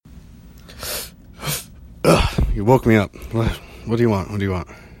You woke me up. What do you want? What do you want?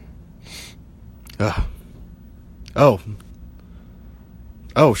 Oh,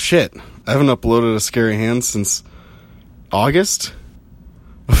 shit. I haven't uploaded a Scary Hand since August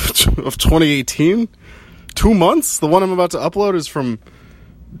of 2018? 2 months? The one I'm about to upload is from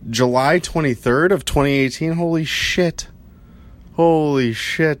July 23rd of 2018. Holy shit.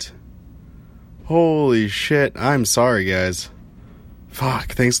 I'm sorry, guys.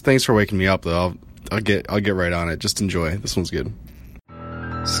 Fuck. Thanks for waking me up, though. I'll get right on it. Just enjoy. This one's good.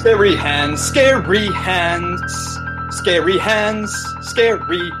 Scary hands, scary hands, scary hands,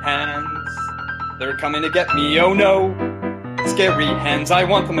 scary hands. They're coming to get me, oh no. Scary hands, I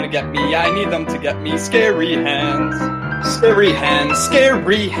want them to get me, I need them to get me. Scary hands, scary hands,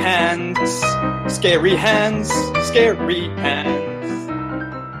 scary hands, scary hands, scary hands.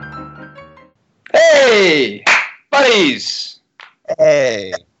 Hey, buddies.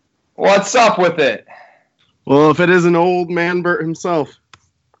 Hey. What's up with it? Well, if it isn't old man Bert himself.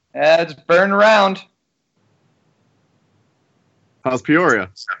 Yeah, it's burning around. How's Peoria?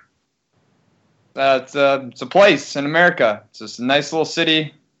 It's a place in America. It's just a nice little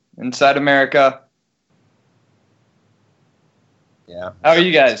city inside America. Yeah. How are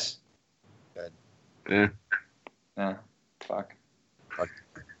you guys? Good. Yeah. Yeah. Fuck. Fuck.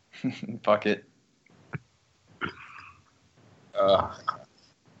 Fuck it.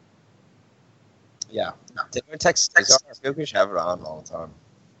 Yeah. Did we text? I feel we should have it on all the time.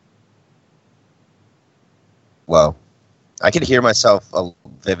 Whoa. I can hear myself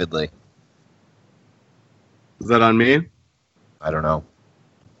vividly. Is that on me? I don't know.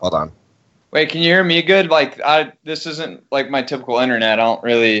 Hold on. Wait, can you hear me good? This isn't like my typical internet. I don't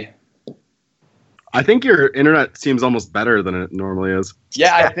really. I think your internet seems almost better than it normally is.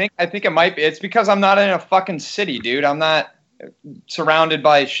 Yeah, I think it might be. It's because I'm not in a fucking city, dude. I'm not surrounded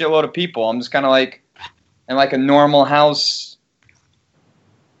by a shitload of people. I'm just kind of like in like a normal house.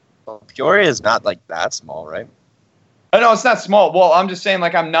 Well, Peoria is not like that small, right? Oh, no, it's not small. Well, I'm just saying,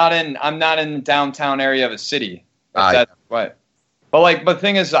 like, I'm not in the downtown area of a city. That's what. But the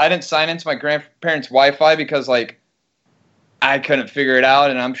thing is, I didn't sign into my grandparents' Wi-Fi because, like, I couldn't figure it out,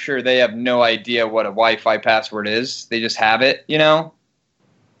 and I'm sure they have no idea what a Wi-Fi password is. They just have it, you know?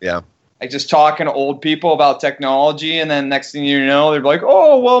 Yeah. Like, just talking to old people about technology, and then next thing you know, they're like,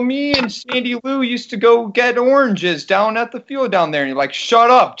 oh, well, me and Sandy Lou used to go get oranges down at the field down there. And you're like, shut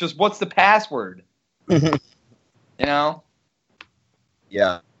up. Just what's the password? You know?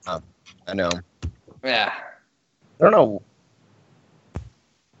 Yeah, I know. Yeah. I don't know.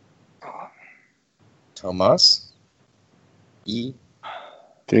 Thomas? E?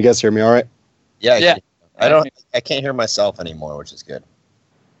 Can you guys hear me all right? Yeah. I can't hear myself anymore, which is good.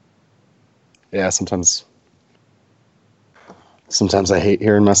 Yeah, sometimes I hate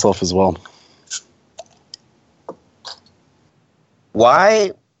hearing myself as well.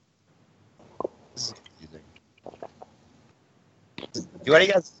 Why? Do any of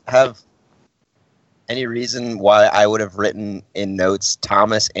you guys have any reason why I would have written in notes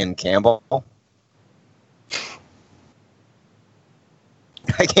Thomas and Campbell?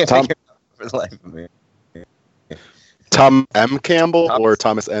 I can't figure it out for the life of me. Tom M. Campbell or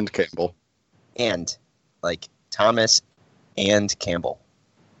Thomas and Campbell? And, like, Thomas and Campbell.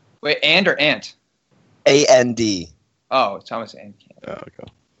 Wait, and or ant? A-N-D. Oh, Thomas and Campbell. Oh,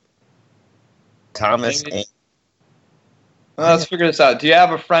 okay. Thomas and... Well, let's figure this out. Do you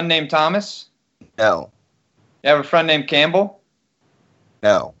have a friend named Thomas? No. You have a friend named Campbell?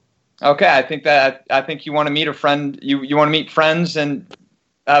 No. Okay, I think you want to meet a friend. You want to meet friends and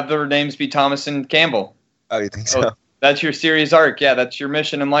have their names be Thomas and Campbell. Oh, you think so? That's your series arc. Yeah, that's your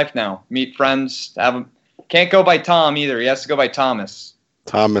mission in life now. Meet friends. Can't go by Tom either. He has to go by Thomas.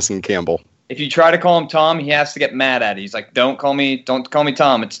 Thomas and Campbell. If you try to call him Tom, he has to get mad at it. He's like, don't call me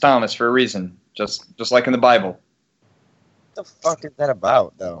Tom. It's Thomas for a reason. Just like in the Bible. What the fuck is that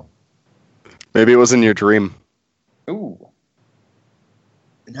about, though? Maybe it was in your dream. Ooh.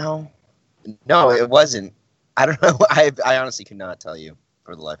 No, it wasn't. I don't know. I honestly could not tell you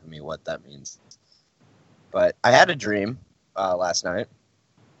for the life of me what that means. But I had a dream last night.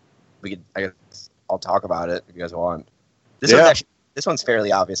 I'll talk about it if you guys want. This one's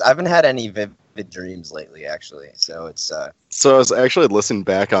fairly obvious. I haven't had any vivid dreams lately, actually. So it's. So I was actually listening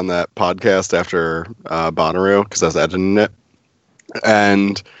back on that podcast after Bonnaroo because I was editing it,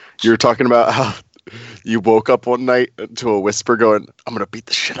 and you were talking about how you woke up one night to a whisper going, "I'm gonna beat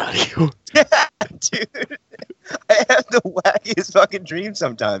the shit out of you." Dude, I have the wackiest fucking dreams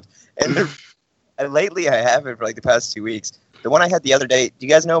sometimes, and lately I haven't for like the past 2 weeks. The one I had the other day. Do you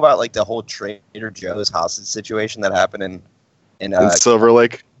guys know about like the whole Trader Joe's hostage situation that happened in in Silver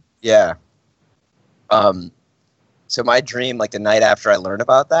Lake? Yeah. So my dream, like the night after I learned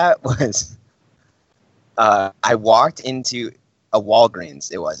about that, was I walked into a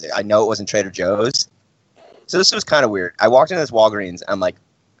Walgreens. I know it wasn't Trader Joe's. So this was kind of weird. I walked into this Walgreens. I'm like,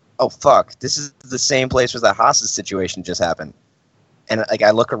 oh fuck, this is the same place where that hostage situation just happened. And like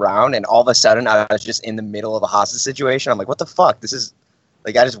I look around, and all of a sudden I was just in the middle of a hostage situation. I'm like, what the fuck? This is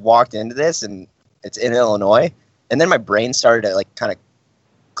like I just walked into this, and it's in Illinois. And then my brain started to like kind of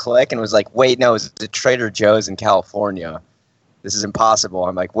click and was like, wait, no, it's a Trader Joe's in California. This is impossible.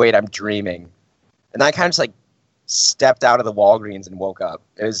 I'm like, wait, I'm dreaming. And I kind of just like stepped out of the Walgreens and woke up.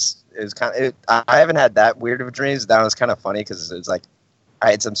 It was kind of. I haven't had that weird of dreams. That was kind of funny because it was like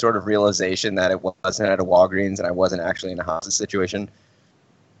I had some sort of realization that it wasn't at a Walgreens and I wasn't actually in a hostage situation.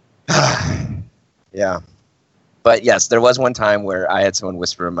 Yeah. But yes, there was one time where I had someone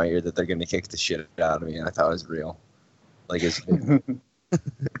whisper in my ear that they're going to kick the shit out of me, and I thought it was real. Like it's. Dude,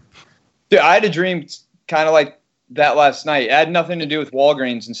 I had a dream kind of like that last night. It had nothing to do with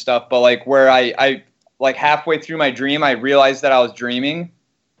Walgreens and stuff, but like where I like halfway through my dream, I realized that I was dreaming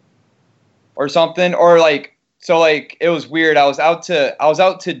or something, or like so like it was weird. I was out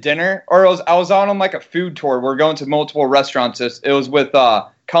to dinner, or I was out on like a food tour. We're going to multiple restaurants. It was with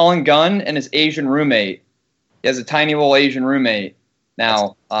Colin Gunn and his Asian roommate. He has a tiny little Asian roommate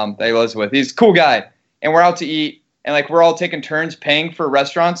now that he lives with. He's a cool guy, and we're out to eat, and like we're all taking turns paying for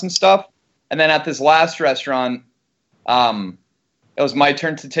restaurants and stuff. And then at this last restaurant, it was my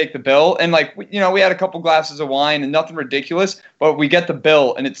turn to take the bill. And like, we had a couple glasses of wine and nothing ridiculous, but we get the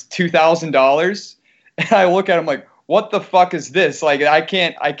bill and it's $2,000. And I look at him like, what the fuck is this? Like, I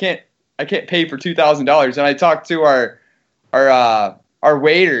can't pay for $2,000. And I talked to our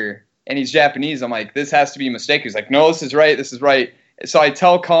waiter, and he's Japanese. I'm like, this has to be a mistake. He's like, no, this is right. This is right. So I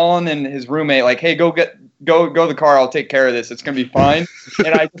tell Colin and his roommate, like, hey, go to the car. I'll take care of this. It's going to be fine.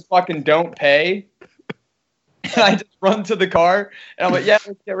 And I just fucking don't pay. And I just run to the car. And I'm like, yeah,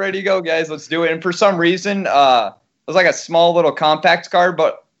 let's get ready to go, guys. Let's do it. And for some reason, it was like a small little compact car,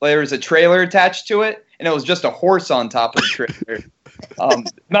 but there was a trailer attached to it. And it was just a horse on top of the trailer.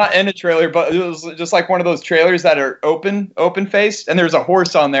 Not in a trailer, but it was just like one of those trailers that are open-faced, and there's a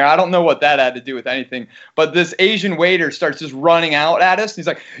horse on there. I don't know what that had to do with anything, but this Asian waiter starts just running out at us. And he's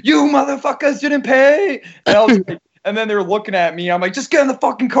like, "You motherfuckers didn't pay!" And I was like, and then they're looking at me. I'm like, "Just get in the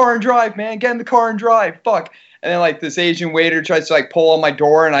fucking car and drive, man. Get in the car and drive. Fuck!" And then like this Asian waiter tries to like pull on my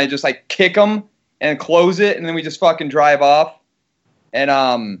door, and I just like kick him and close it, and then we just fucking drive off.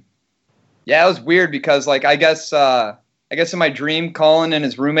 And yeah, it was weird because like I guess in my dream, Colin and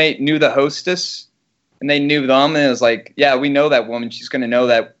his roommate knew the hostess, and they knew them, and it was like, yeah, we know that woman. She's going to know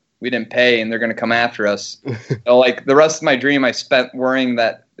that we didn't pay, and they're going to come after us. So, like, the rest of my dream, I spent worrying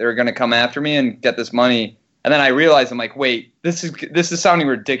that they were going to come after me and get this money. And then I realized, I'm like, wait, this is sounding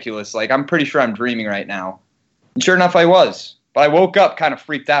ridiculous. Like, I'm pretty sure I'm dreaming right now. And sure enough, I was. But I woke up kind of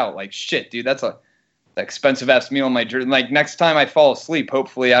freaked out. Like, shit, dude, that's a expensive-ass meal in my dream. Like, next time I fall asleep,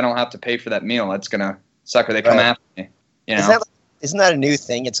 hopefully I don't have to pay for that meal. That's going to suck, or they come after me. You know? Isn't that a new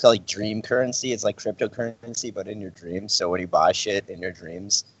thing? It's called like dream currency. It's like cryptocurrency, but in your dreams. So when you buy shit in your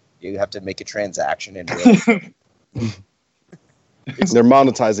dreams, you have to make a transaction in real. They're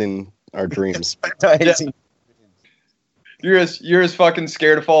monetizing our dreams. You're as fucking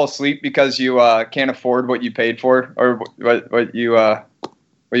scared to fall asleep because you can't afford what you paid for, or what you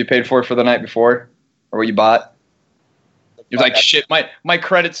paid for the night before, or what you bought. You're like, shit, my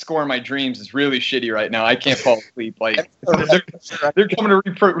credit score in my dreams is really shitty right now. I can't fall asleep. Like they're coming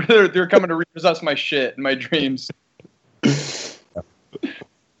to repossess my shit in my dreams.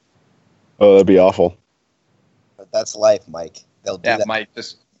 Oh, that'd be awful. But that's life, Mike. They'll do that. Mike,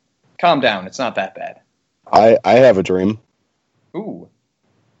 just calm down. It's not that bad. I have a dream. Ooh.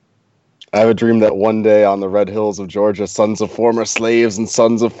 I have a dream that one day on the red hills of Georgia, sons of former slaves and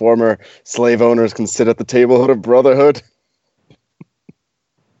sons of former slave owners can sit at the table of brotherhood.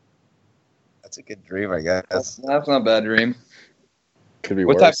 That's a good dream, I guess. That's not a bad dream. Could be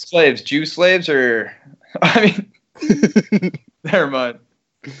what worse. Type of slaves? Jew slaves, or I mean, never mind.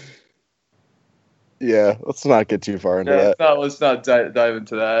 Yeah, let's not get too far into that. Let's not dive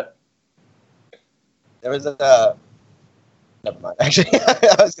into that. There was a. Never mind. Actually,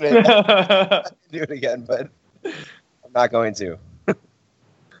 I was going to do it again, but I'm not going to.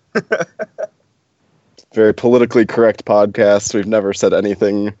 Very politically correct podcast. We've never said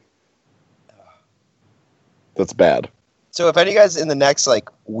anything that's bad. So if any of you guys in the next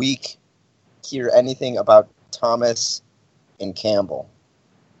week hear anything about Thomas and Campbell,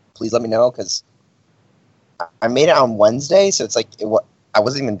 please let me know, because I made it on Wednesday, so it's like I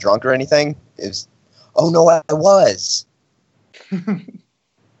wasn't even drunk or anything. It was, oh no, I was.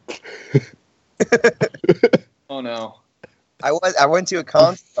 Oh no. no. I went to a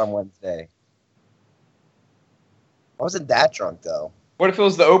concert on Wednesday. I wasn't that drunk though. What if it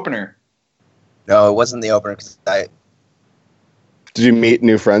was the opener? No, it wasn't the opener because Did you meet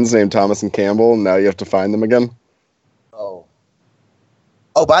new friends named Thomas and Campbell, and now you have to find them again?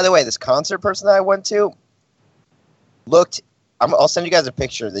 Oh, by the way, this concert person that I went to looked. I'll send you guys a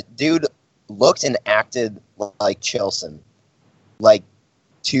picture. The dude looked and acted like Chilson, like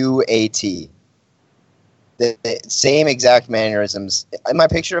to a T. The same exact mannerisms. My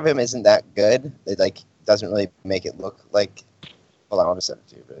picture of him isn't that good. It doesn't really make it look like. Hold on, I'll just send it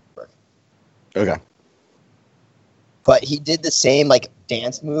to you really quick. Okay. But he did the same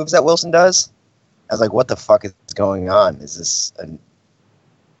dance moves that Wilson does. I was like, what the fuck is going on? Is this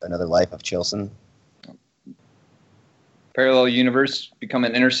another life of Chilson? Parallel universe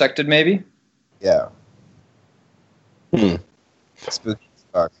becoming intersected, maybe? Yeah. Spooky as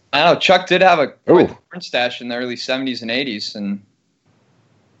fuck. I don't know. Chuck did have a porn stash in the early 70s and 80s. And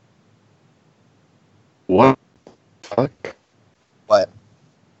What the fuck? What?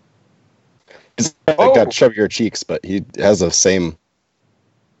 He's got chubbier cheeks, but he has the same...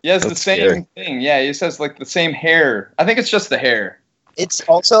 He has the That's same scary. thing. Yeah, he just has the same hair. I think it's just the hair. It's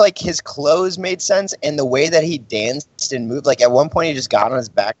also his clothes made sense, and the way that he danced and moved. At one point, he just got on his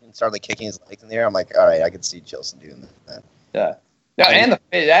back and started kicking his legs in the air. I'm like, all right, I could see Chilson doing that. Yeah. Yeah, and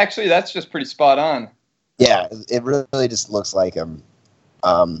actually, that's just pretty spot on. Yeah, it really just looks like him.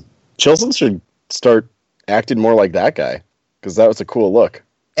 Chilson should start acting more like that guy, because that was a cool look.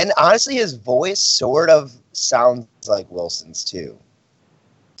 And honestly, his voice sort of sounds like Wilson's too.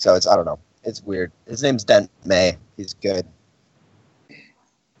 So I don't know. It's weird. His name's Dent May. He's good.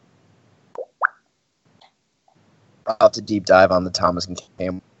 I'll have to deep dive on the Thomas and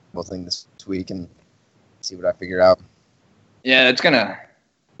Campbell thing this week and see what I figure out. Yeah,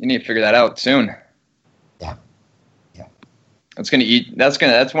 you need to figure that out soon. Yeah.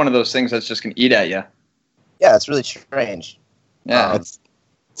 That's one of those things that's just gonna eat at you. Yeah, it's really strange. Yeah. It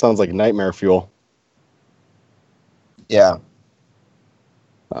sounds like nightmare fuel. Yeah.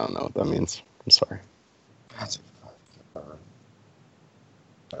 I don't know what that means. I'm sorry.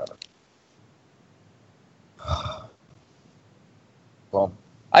 Well,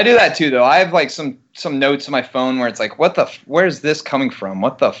 I do that too, though. I have some notes on my phone where it's like, where's this coming from?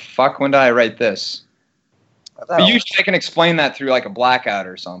 What the fuck? When did I write this? But usually I can explain that through a blackout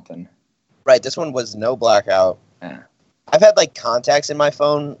or something. Right, this one was no blackout. Yeah. I've had contacts in my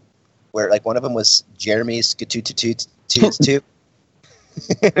phone where one of them was Jeremy Skatoot.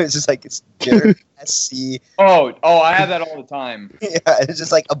 It was just it's Jeremy SC. Oh, I have that all the time. Yeah, it's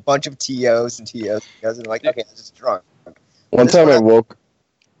just a bunch of TOs and TOs and okay, I'm just drunk. One time I woke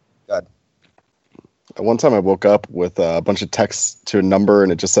up with a bunch of texts to a number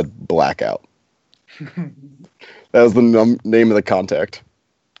and it just said blackout. That was the name of the contact.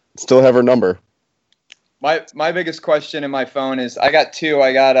 Still have her number. My biggest question in my phone is I got two.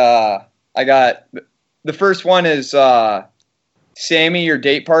 I got the first one is Sammy, your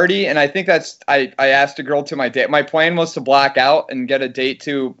date party, and I think that's I asked a girl to my date. My plan was to black out and get a date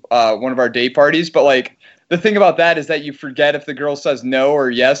to one of our date parties, but the thing about that is that you forget if the girl says no or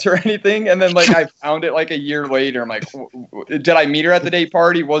yes or anything, and then I found it a year later. I'm like, did I meet her at the date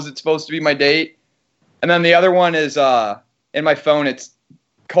party? Was it supposed to be my date? And then the other one is in my phone. It's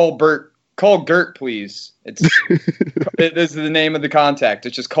call Gert, please. This is the name of the contact.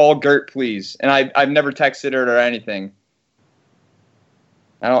 It's just call Gert, please. And I've never texted her or anything.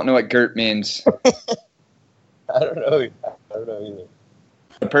 I don't know what Gert means. I don't know either.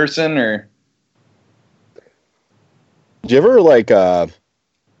 A person or? Do you ever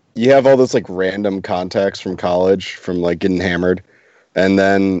you have all those random contacts from college from getting hammered, and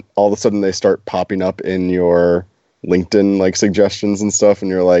then all of a sudden they start popping up in your LinkedIn suggestions and stuff,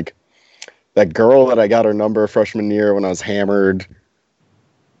 and you're like, that girl that I got her number freshman year when I was hammered.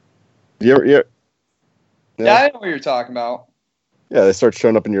 Yeah, I know what you're talking about. Yeah, they start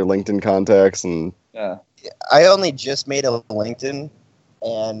showing up in your LinkedIn contacts, and yeah. I only just made a LinkedIn,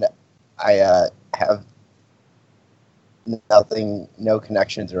 and I have nothing, no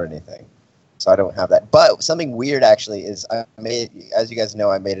connections or anything, so I don't have that. But something weird actually is as you guys know,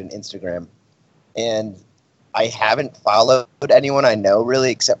 I made an Instagram, and I haven't followed anyone I know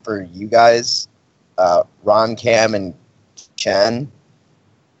really except for you guys, Ron, Cam, and Chen,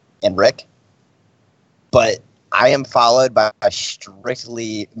 and Rick. But I am followed by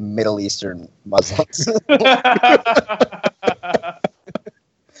strictly Middle Eastern Muslims.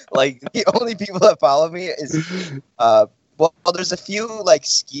 The only people that follow me is, there's a few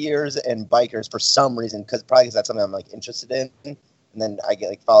skiers and bikers for some reason, probably because that's something I'm interested in. and then I get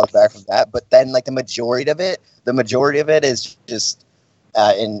like follows back from that. But then like the majority of it is just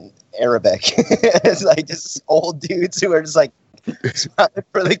in Arabic. It's like just old dudes who are just like smiling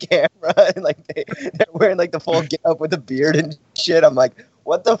for the camera and like they're wearing like the full get up with a beard and shit. I'm like,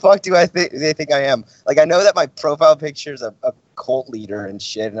 what the fuck do they think I am? Like, I know that my profile picture is a cult leader and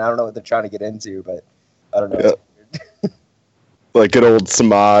shit, and I don't know what they're trying to get into, but I don't know. Yeah. Like good old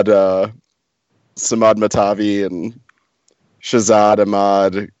Samad Matavi and Shazad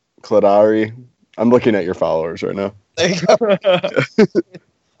Ahmad Kladari. I'm looking at your followers right now. There you go.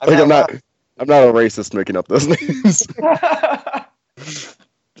 I'm not a racist making up those names.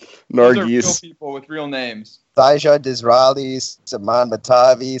 Those are real Nargis. people with real names. Saija Disraeli, Saman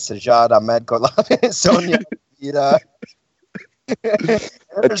Matavi, Sajad Ahmed Kolabi, Sonia Vida.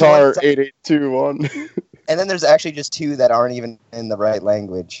 Atar 8821. And then there's actually just two that aren't even in the right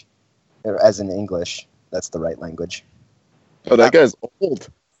language, as in English. That's the right language. Oh, that guy's old.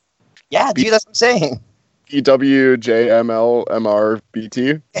 Yeah, dude, that's what I'm saying.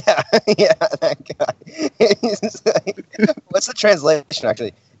 EWJMLMRBT. Yeah, yeah, that guy. He's like, what's the translation,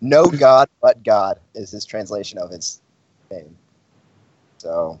 actually? No God but God is his translation of his name.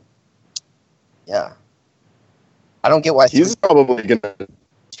 So, yeah. I don't get why He's probably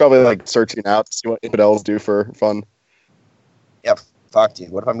like searching out to see what infidels do for fun. Yeah, fuck, dude.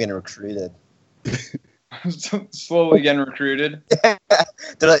 What if I'm getting recruited? Slowly getting recruited.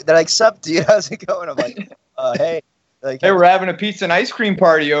 they're like, sup, dude? How's it going? I'm like, hey. Like, Hey, we're having a pizza and ice cream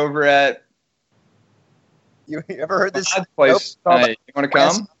party over at you ever heard this place Nope. tonight. You want to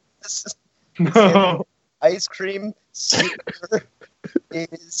come? No. Ice cream super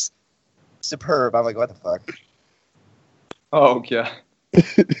is superb. I'm like, what the fuck? Oh, yeah.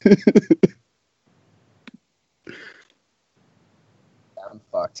 I'm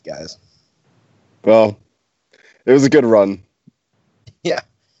fucked, guys. Well, it was a good run. Yeah.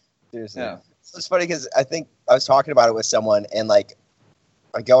 Seriously. Yeah. It's funny because I think I was talking about it with someone, and like,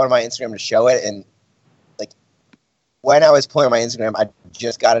 I go on my Instagram to show it, and like, when I was pulling my Instagram, I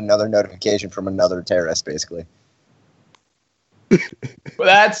just got another notification from another terrorist, basically. Well,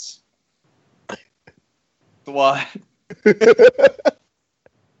 that's what.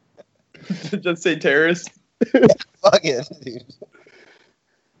 Just say terrorist. Fuck it, dude.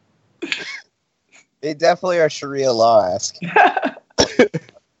 They definitely are Sharia law-esque.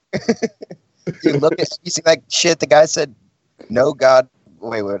 Dude, look at you see that shit. The guy said, "No God."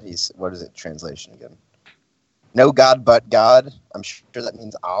 Wait, what is it? Translation again? No God but God. I'm sure that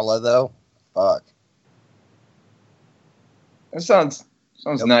means Allah, though. Fuck. That sounds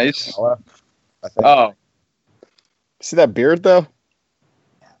Nope. nice. Allah, I think. Oh, See that beard though?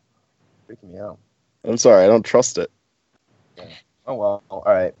 Freaking me out. I'm sorry, I don't trust it. Oh well. All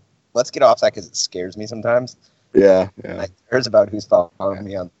right. Let's get off that because it scares me sometimes. Yeah. I heard about who's following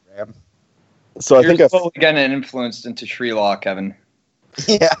me on the gram. So I you're think slowly getting influenced into Sri Law, Kevin.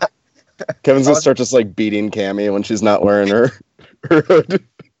 Yeah. Kevin's gonna start just like beating Cammy when she's not wearing her hood.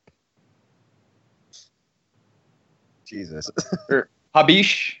 Jesus. Or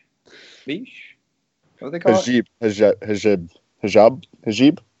Habish. Habish? What do they call it? Hajib.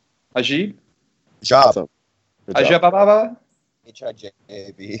 Hajib? Job. Awesome. Good job. Hajababa?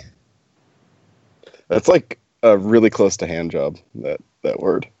 HIJAB. That's like really close to hand job. That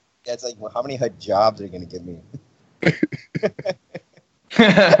word. Yeah, it's like, well, how many jobs are you gonna give me? Then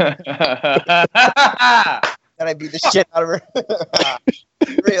I beat the shit out of her.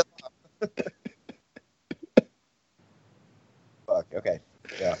 Real. Fuck. Okay.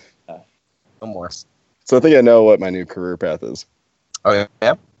 Yeah. No more. So I think I know what my new career path is. Oh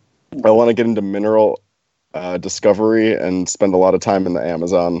yeah. I want to get into mineral discovery and spend a lot of time in the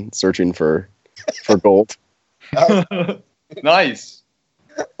Amazon searching for gold. Nice.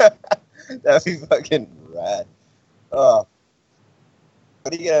 That'd be fucking rad. Oh.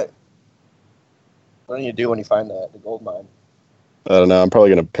 What are you do when you find the gold mine? I don't know. I'm probably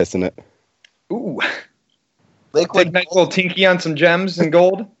gonna piss in it. Ooh. Liquid Take a nice little tinky on some gems and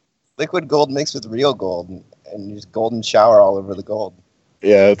gold. liquid gold mixed with real gold, and you just golden shower all over the gold.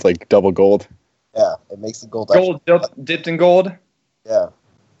 Yeah, it's like double gold. Yeah, it makes the gold. Gold dipped in gold. Yeah.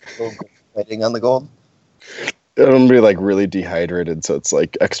 Gold plating on the gold. It'll be like really dehydrated, so it's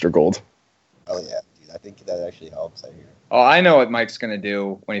like extra gold. Oh yeah, dude. I think that actually helps. I hear. Oh, I know what Mike's gonna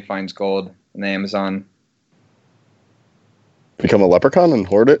do when he finds gold in the Amazon. Become a leprechaun and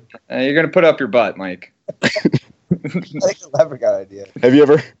hoard it. You're gonna put up your butt, Mike. I like the leprechaun idea. Have you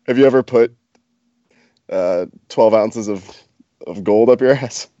ever put 12 ounces of gold up your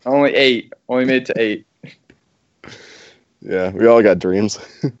ass? Only 8. Only made it to 8. Yeah, we all got dreams.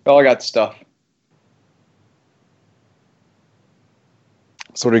 All I got stuff.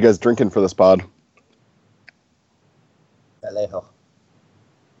 So what are you guys drinking for this pod? Alejo.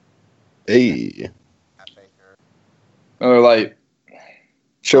 Hey. Miller Lite.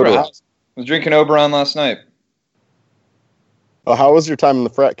 Showed I it. was drinking Oberon last night. Oh, how was your time in the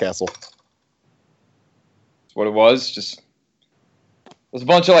frat castle? That's what it was. Just there's a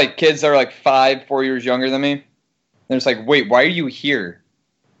bunch of like kids that are like 4 years younger than me. They're just like, wait, why are you here?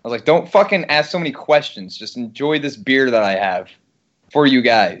 I was like, don't fucking ask so many questions. Just enjoy this beer that I have for you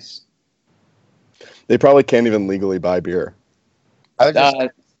guys. They probably can't even legally buy beer. I was just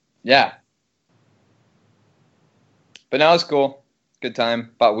Yeah. But now it's cool. Good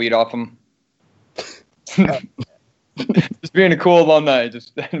time. Bought weed off them. Just being a cool alumni.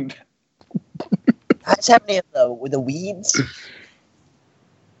 Just what's happening with the weeds?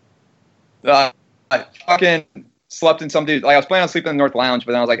 I fucking slept in some dude. Like I was planning on sleeping in the North Lounge,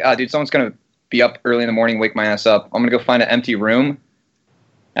 but then I was like, dude, someone's gonna be up early in the morning, wake my ass up. I'm gonna go find an empty room.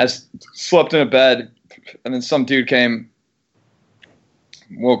 I slept in a bed, and then some dude came,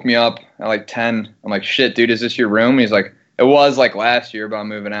 woke me up at like 10. I'm like, shit, dude, is this your room? He's like, it was like last year, but I'm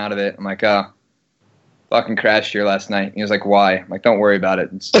moving out of it. I'm like, fucking crashed here last night. He was like, why? I'm like, don't worry about it.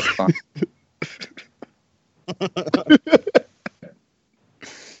 It's fun.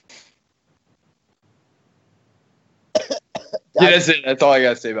 Yeah, that's it. That's all I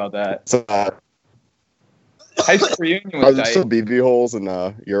gotta say about that. So, High school reunion are was there tight. still BB holes in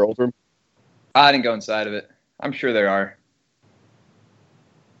your old room? I didn't go inside of it. I'm sure there are.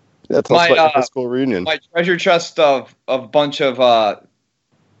 Yeah, tell us about your high school reunion. My treasure chest of bunch of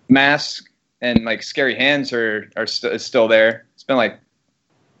masks and like scary hands is still there. It's been like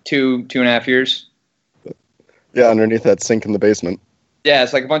 2.5 years. Yeah, underneath that sink in the basement. Yeah,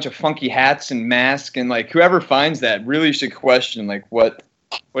 it's like a bunch of funky hats and masks, and like whoever finds that really should question like what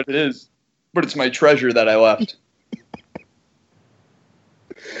it is. But it's my treasure that I left.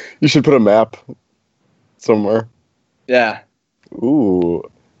 You should put a map somewhere. Yeah, Ooh.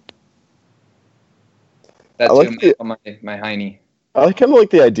 that's I like on my hiney. I kind of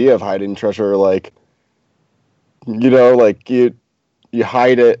like the idea of hiding treasure, like, like you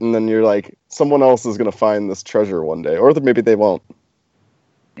hide it and then you're like, someone else is going to find this treasure one day. Or maybe they won't.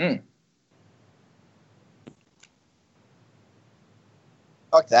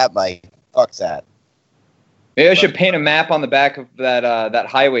 Fuck that, Mike. Fuck that. Maybe I should paint a map on the back of that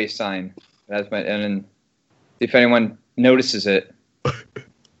highway sign. And then if anyone notices it. I'm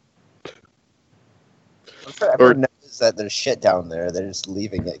sure everyone knows that there's shit down there. They're just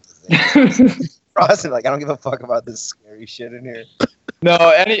leaving it. Frosted, like, I don't give a fuck about this scary shit in here. No,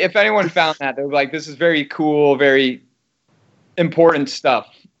 if anyone found that, they'd be like, this is very cool, very important stuff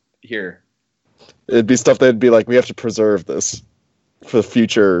here. It'd be stuff that'd be like, we have to preserve this for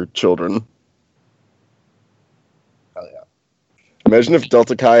future children. Oh, yeah. Imagine if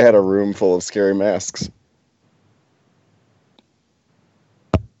Delta Chi had a room full of scary masks.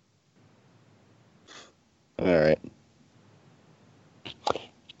 Alright.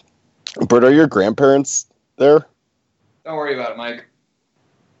 Bert, are your grandparents there? Don't worry about it, Mike.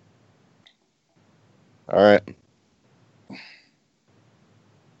 Alright.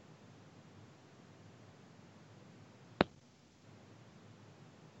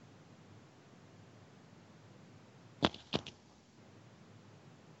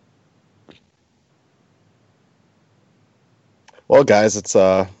 Well, guys, it's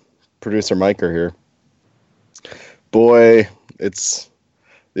producer Miker here. Boy, it's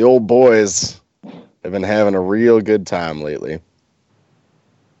the old boys have been having a real good time lately.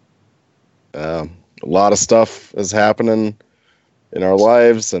 A lot of stuff is happening in our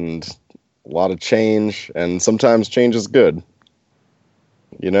lives and a lot of change, and sometimes change is good.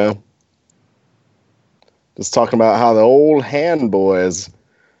 Just talking about how the old hand boys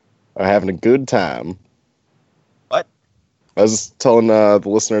are having a good time. What? I was just telling the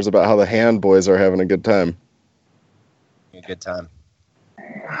listeners about how the hand boys are having a good time. A good time.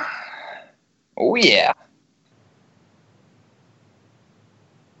 Oh, yeah.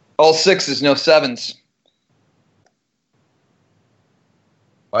 All sixes, no sevens.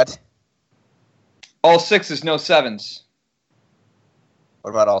 What? All sixes, no sevens.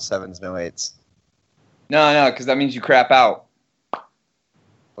 What about all sevens, no eights? No, because that means you crap out.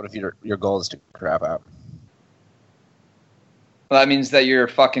 What if your goal is to crap out? Well, that means that you're a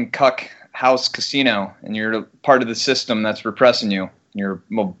fucking cuck house casino, and you're part of the system that's repressing you. You're a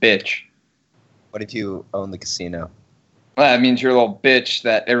little bitch. What if you own the casino? Well, that means you're a little bitch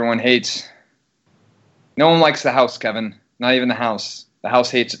that everyone hates. No one likes the house, Kevin. Not even the house. The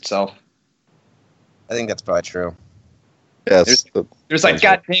house hates itself. I think that's probably true. Yes. There's like,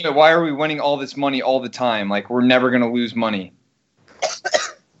 God damn it, why are we winning all this money all the time? Like, we're never going to lose money.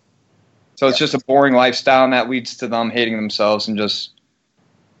 So it's just a boring lifestyle, and that leads to them hating themselves and just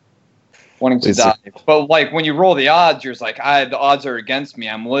wanting to die. But like when you roll the odds, you're just like, the odds are against me.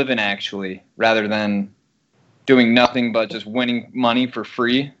 I'm living actually, rather than doing nothing but just winning money for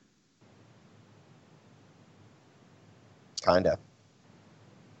free. Kinda.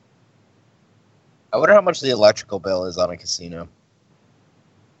 I wonder how much the electrical bill is on a casino.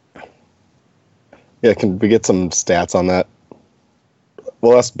 Yeah, can we get some stats on that?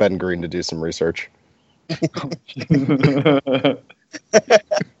 We'll ask Ben Green to do some research. Never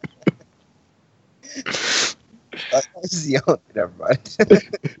mind.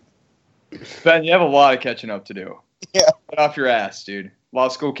 Ben, you have a lot of catching up to do. Yeah. Get off your ass, dude. Law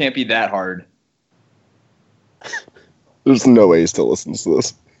school can't be that hard. There's no way he still listens to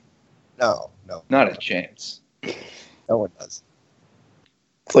this. No. Not a chance. No one does.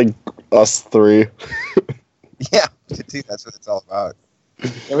 It's like us three. Yeah, dude, that's what it's all about.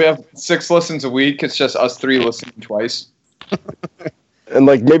 Yeah, we have 6 listens a week. It's just us 3 listening twice. And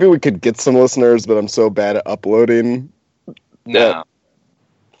like maybe we could get some listeners, but I'm so bad at uploading. No.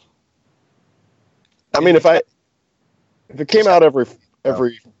 I mean, if it came out every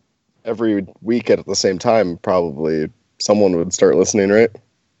week at the same time, probably someone would start listening, right?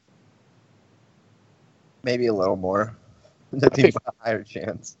 Maybe a little more. There'd be a higher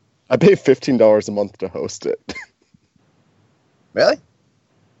chance. I pay $15 a month to host it. Really?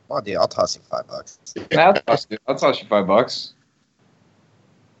 Come on, dude, I'll toss you $5. I'll toss you $5. Just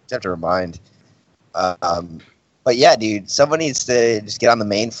have to remind. But yeah, dude, someone needs to just get on the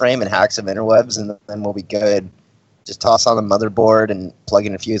mainframe and hack some interwebs, and then we'll be good. Just toss on the motherboard and plug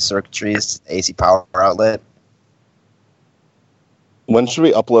in a few circuitries to the AC power outlet. When should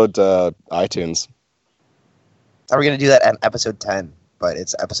we upload to iTunes? Are we going to do that at episode 10? But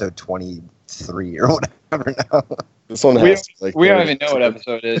it's episode 23 or whatever now. This one we has, don't even know what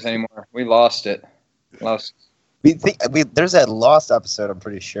episode it is anymore. We lost it. There's that lost episode, I'm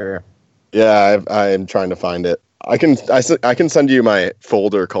pretty sure. Yeah, I'm trying to find it. I can send you my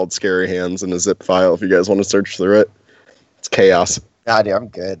folder called Scary Hands in a zip file if you guys want to search through it. It's chaos. Nah, dude, I'm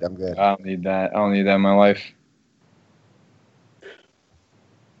good. I don't need that. I don't need that in my life.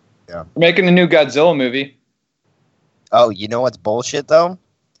 Yeah. We're making a new Godzilla movie. Oh, you know what's bullshit, though?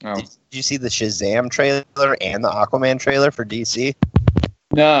 Oh. Did you see the Shazam trailer and the Aquaman trailer for DC?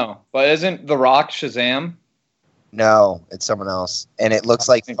 No, but isn't The Rock Shazam? No, it's someone else. And it looks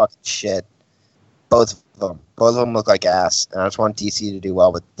like fucking shit. Both of them. Both of them look like ass. And I just want DC to do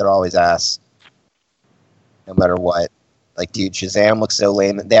well, but they're always ass. No matter what. Like, dude, Shazam looks so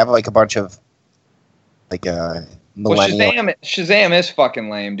lame. They have, like, a bunch of, like, millennial... Well, Shazam is fucking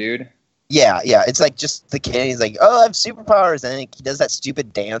lame, dude. Yeah. It's like just the kid. He's like, "Oh, I have superpowers," and he does that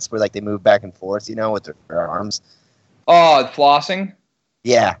stupid dance where like they move back and forth, with their arms. Oh, flossing.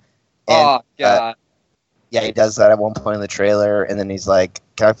 Yeah. And, God. Yeah, he does that at one point in the trailer, and then he's like,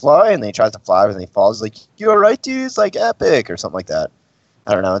 "Can I fly?" And then he tries to fly, and then he falls. Like, "You alright, dude?" It's like epic or something like that.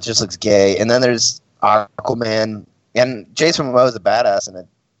 I don't know. It just looks gay. And then there's Aquaman, and Jason Momoa is a badass and a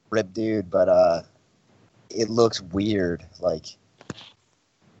ripped dude, but it looks weird. Like,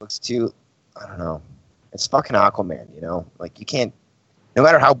 looks too. I don't know. It's fucking Aquaman, Like, you can't... No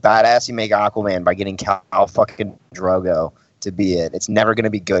matter how badass you make Aquaman by getting Cal fucking Drogo to be it, it's never going to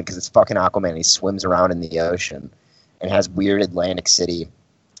be good because it's fucking Aquaman. He swims around in the ocean and has weird Atlantic City,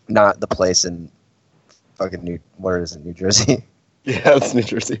 not the place in fucking New Jersey? Yeah, it's New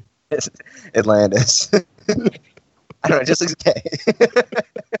Jersey. It's Atlantis. I don't know, it just looks gay.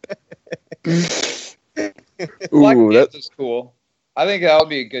 Black Ooh, Panthers cool. I think that would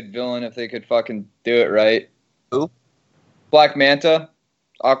be a good villain if they could fucking do it right. Who? Black Manta,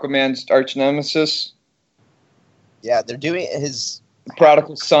 Aquaman's arch nemesis. Yeah, they're doing his...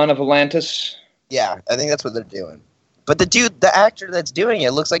 Prodigal son of Atlantis. Yeah, I think that's what they're doing. But the actor that's doing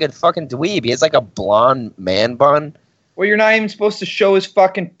it looks like a fucking dweeb. He has like a blonde man bun. Well, you're not even supposed to show his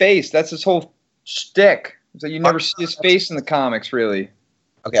fucking face. That's his whole shtick. So you never see his face in the comics, really.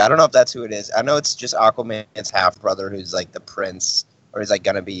 Okay, I don't know if that's who it is. I know it's just Aquaman's half-brother who's like the prince, or he's like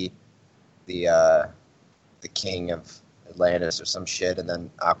gonna be the king of Atlantis or some shit, and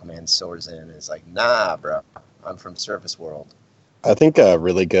then Aquaman soars in and is like, "Nah, bro, I'm from Surface World." I think a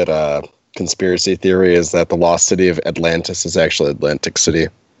really good conspiracy theory is that the lost city of Atlantis is actually Atlantic City.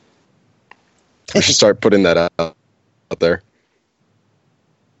 We should start putting that out there.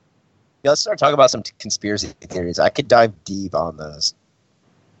 Yeah, let's start talking about some conspiracy theories. I could dive deep on those.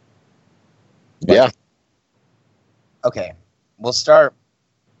 Yeah. Okay, we'll start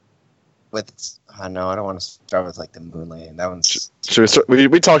with... I know, I don't want to start with, like, the moon landing. That one's... Should we start?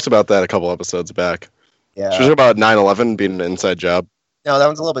 We talked about that a couple episodes back. Yeah. Should we talk about 9/11 being an inside job? No, that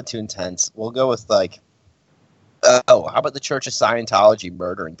one's a little bit too intense. We'll go with like, how about the Church of Scientology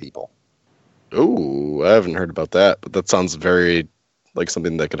murdering people? Ooh, I haven't heard about that, but that sounds very like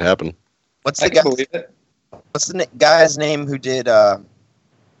something that could happen. What's I the can guy? believe it. What's the guy's name who did? Can't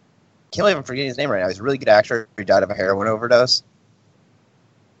believe I'm forgetting his name right now. He's a really good actor who died of a heroin overdose.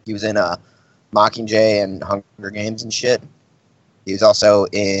 He was in Mockingjay and Hunger Games and shit. He was also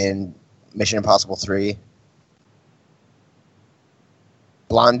in Mission Impossible 3.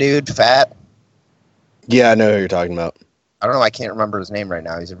 Blonde dude, fat. Yeah, I know who you're talking about. I don't know. I can't remember his name right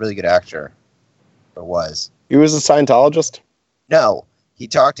now. He's a really good actor. Or was. He was a Scientologist? No, he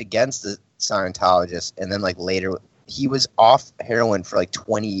talked against the Scientologists, and then like later, he was off heroin for like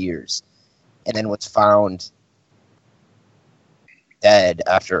 20 years, and then was found dead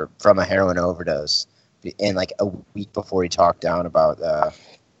from a heroin overdose, in like a week before he talked down about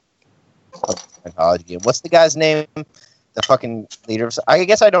Scientology. And what's the guy's name? The fucking leader of. I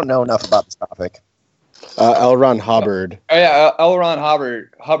guess I don't know enough about this topic. L. Ron Hubbard. Oh yeah, L. Ron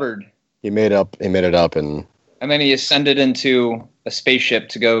Hubbard. He made it up, and then he ascended into a spaceship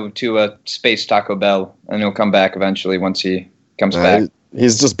to go to a space Taco Bell, and he'll come back eventually once he comes back.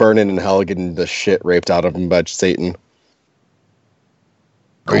 He's just burning in hell, getting the shit raped out of him by Satan.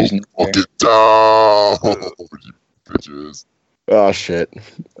 Reason Get down, you bitches. Oh shit!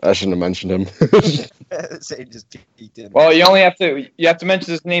 I shouldn't have mentioned him. Satan just peeked in. Well, you have to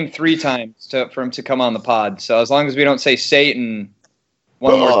mention his name 3 times for him to come on the pod. So as long as we don't say Satan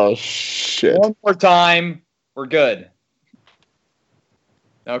one more time, we're good.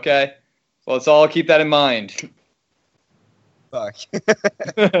 Okay, so let's all keep that in mind. Fuck.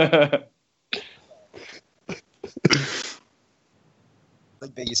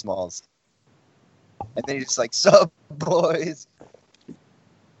 Like Biggie Smalls. And then he's just like, sup, boys?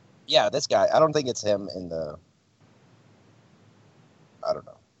 Yeah, this guy. I don't think it's him in the... I don't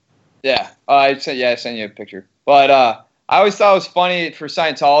know. Yeah, I sent you a picture. But I always thought it was funny for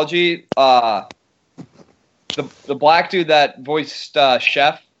Scientology. The black dude that voiced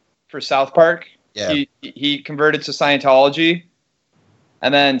Chef for South Park, yeah. he converted to Scientology.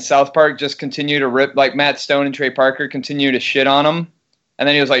 And then South Park just continued to rip, like Matt Stone and Trey Parker continue to shit on him. And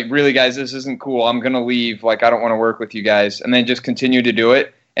then he was like, really, guys, this isn't cool. I'm going to leave. Like, I don't want to work with you guys. And then just continued to do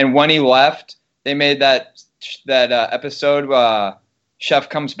it. And when he left, they made that episode, Chef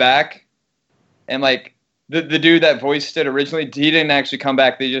Comes Back. And, like, the dude that voiced it originally, he didn't actually come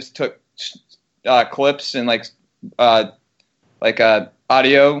back. They just took clips and,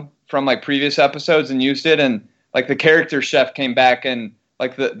 audio from, like, previous episodes and used it. And, like, the character Chef came back and,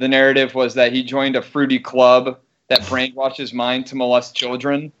 like, the narrative was that he joined a fruity club that brainwashed his mind to molest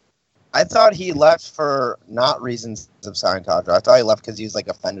children. I thought he left for not reasons of Scientology. I thought he left because he was like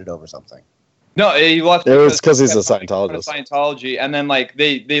offended over something. No, he left. It was because he's a Scientologist. Scientology, and then like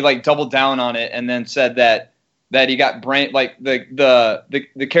they like doubled down on it, and then said that he got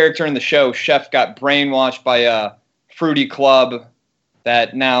the character in the show, Chef, got brainwashed by a fruity club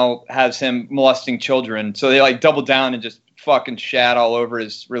that now has him molesting children. So they like doubled down and just fucking shat all over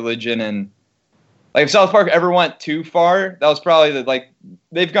his religion. And like if South Park ever went too far, that was probably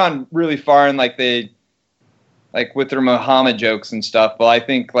they've gone really far and like they like with their Muhammad jokes and stuff. But I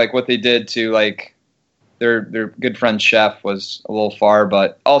think like what they did to like their good friend Chef was a little far,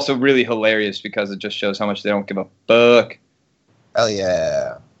 but also really hilarious because it just shows how much they don't give a fuck. Hell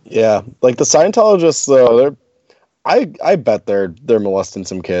yeah. Yeah, like the Scientologists though, I bet they're molesting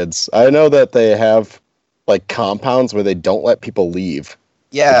some kids. I know that they have like compounds where they don't let people leave.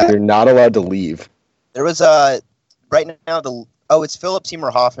 Yeah. You're not allowed to leave. There was right now it's Philip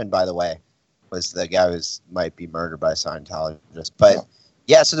Seymour Hoffman, by the way, was the guy who might be murdered by a Scientologist. But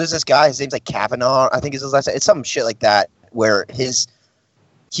yeah, so there's this guy, his name's like Kavanaugh, I think is his last name. It's some shit like that, where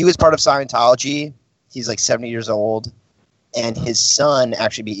he was part of Scientology. He's like 70 years old, and his son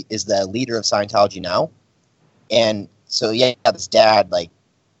actually is the leader of Scientology now. And so yeah, this dad like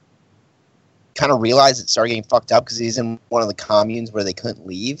kind of realized it started getting fucked up because he's in one of the communes where they couldn't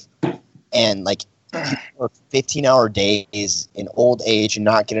leave, and like he worked 15-hour days in old age and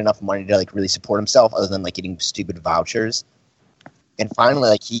not get enough money to like really support himself other than like getting stupid vouchers. And finally,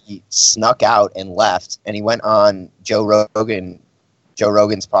 like he snuck out and left, and he went on Joe Rogan's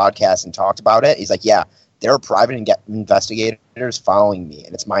podcast and talked about it. He's like, yeah, there are private investigators following me,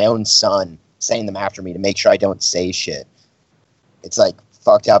 and it's my own son saying them after me to make sure I don't say shit. It's like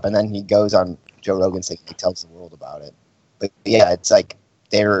fucked up. And then he goes on Joe Rogan's thing, he tells the world about it. But yeah, it's like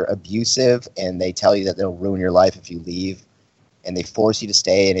they're abusive, and they tell you that they'll ruin your life if you leave, and they force you to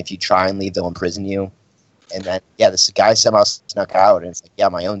stay, and if you try and leave, they'll imprison you. And then, yeah, this guy somehow snuck out, and it's like, yeah,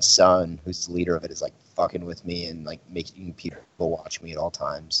 my own son, who's the leader of it, is like fucking with me and like making people watch me at all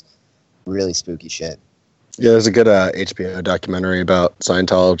times. Really spooky shit. Yeah, there's a good HBO documentary about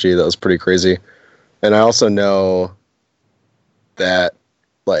Scientology that was pretty crazy. And I also know that,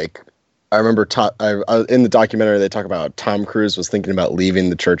 like, I remember in the documentary they talk about Tom Cruise was thinking about leaving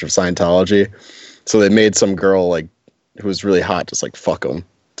the Church of Scientology. So they made some girl, like, who was really hot just, like, fuck him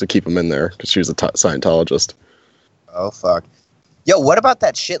to keep him in there because she was a Scientologist. Oh, fuck. Yo, what about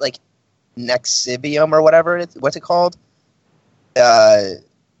that shit, like, Nexibium or whatever? What's it called?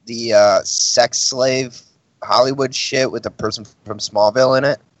 The sex slave Hollywood shit with the person from Smallville in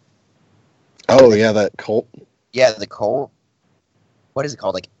it. Oh, yeah, that cult. Yeah, the cult. What is it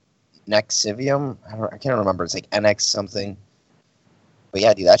called? Like, Nexivium? I can't remember. It's like NX something. But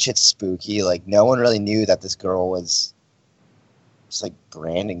yeah, dude, that shit's spooky. Like, no one really knew that this girl was just, like,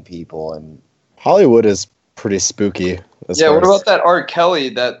 branding people. And Hollywood is pretty spooky. Yeah, what about that R. Kelly?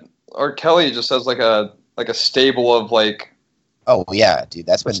 That R. Kelly just has, like a stable of, like... Oh, yeah, dude,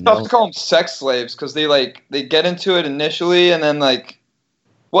 that's been... It's tough to call them sex slaves, because they get into it initially, and then, like...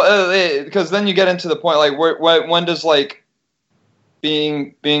 Well, because then you get into the point, like, when does, like,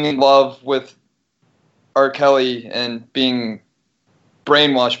 being in love with R. Kelly and being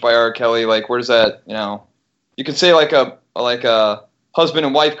brainwashed by R. Kelly, like, where does that, you know... You could say, like a husband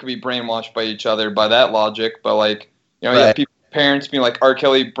and wife could be brainwashed by each other by that logic, but, like, you know, you have parents being like, R.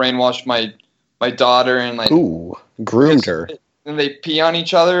 Kelly brainwashed my daughter, and, like... Ooh, groomed her. And they pee on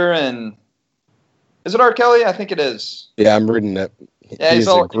each other, and... Is it R. Kelly? I think it is. Yeah, I'm reading it. Yeah, he's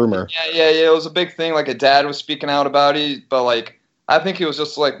a groomer. Yeah, it was a big thing. Like, a dad was speaking out about it, but, like, I think he was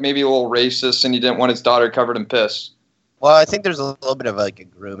just, like, maybe a little racist, and he didn't want his daughter covered in piss. Well, I think there's a little bit of, like, a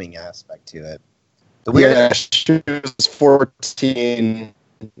grooming aspect to it. The weird... Yeah, she was 14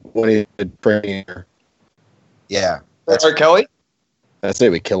 when he did training her. Yeah. R. Kelly? I say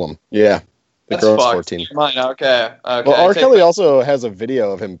we kill him. Yeah. The That's girl's fucked. 14. Mine, okay. Well, R. Kelly also has a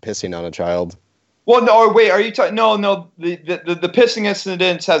video of him pissing on a child. Well, no, wait, are you talking... No, the pissing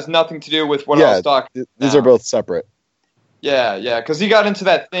incidents has nothing to do with what I was talking these are both separate. Yeah, because he got into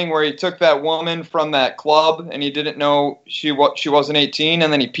that thing where he took that woman from that club, and he didn't know she wasn't 18,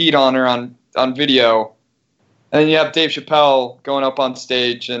 and then he peed on her on video. And then you have Dave Chappelle going up on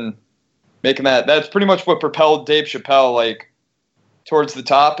stage and making that... That's pretty much what propelled Dave Chappelle, like, towards the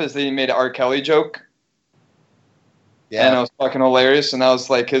top, is that he made an R. Kelly joke. Yeah. And it was fucking hilarious, and that was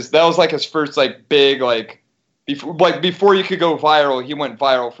like his first, like, big, like, before you could go viral, he went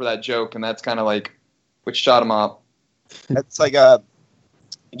viral for that joke, and that's kind of, like, what shot him up. That's like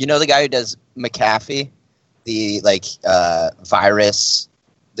you know the guy who does McAfee, the, like, virus,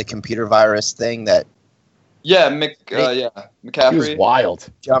 the computer virus thing that... Yeah, McCaffrey. He was wild.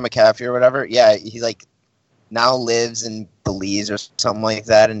 John McAfee or whatever. Yeah, he, like, now lives in Belize or something like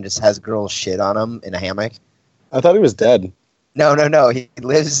that and just has girls shit on him in a hammock. I thought he was dead. No. He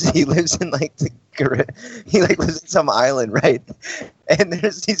lives in, like, he, like, lives in some island, right? And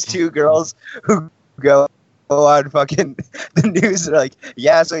there's these two girls who go on fucking the news. They're like,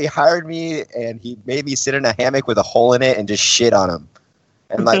 yeah, so he hired me and he made me sit in a hammock with a hole in it and just shit on him.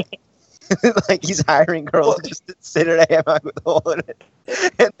 And, like, like, he's hiring girls just to sit in a hammock with a hole in it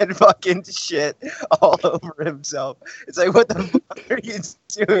and then fucking shit all over himself. It's like, what the fuck are you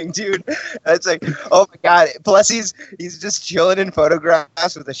doing, dude? It's like, oh my god. Plus, he's just chilling in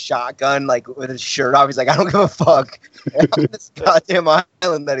photographs with a shotgun, like, with his shirt off. He's like, I don't give a fuck. On this goddamn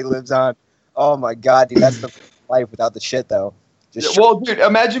island that he lives on. Oh my god, dude, that's the life without the shit, though. Well, dude,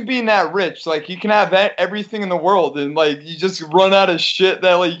 imagine being that rich. Like, you can have everything in the world, and, like, you just run out of shit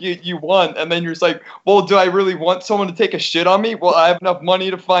that, like, you want, and then you're just like, well, do I really want someone to take a shit on me? Well, I have enough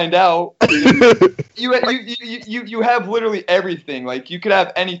money to find out. You have literally everything. Like, you could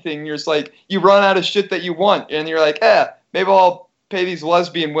have anything. You're just like, you run out of shit that you want, and you're like, maybe I'll pay these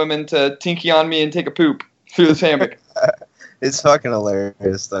lesbian women to tinky on me and take a poop through this hammock. It's fucking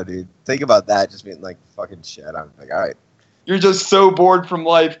hilarious, though, dude. Think about that, just being like, fucking shit. I'm like, all right. You're just so bored from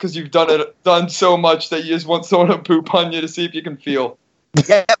life because you've done so much that you just want someone to poop on you to see if you can feel.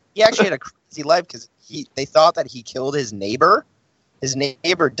 Yeah, he actually had a crazy life because they thought that he killed his neighbor. His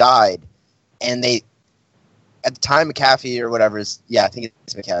neighbor died, and they, at the time, McAfee or whatever I think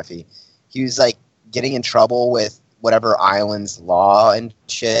it's McAfee. He was, like, getting in trouble with whatever island's law and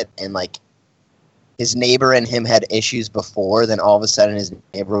shit, and, like, his neighbor and him had issues before. Then all of a sudden, his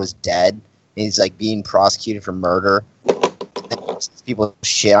neighbor was dead. And he's, like, being prosecuted for murder. People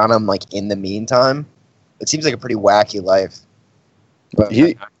shit on him, like, in the meantime. It seems like a pretty wacky life. But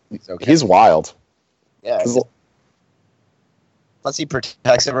he's wild. Yeah. Plus, he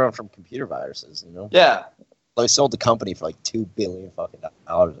protects everyone from computer viruses, you know? Yeah. So he sold the company for, like, $2 billion fucking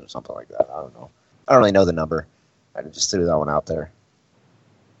dollars or something like that. I don't know. I don't really know the number. I just threw that one out there.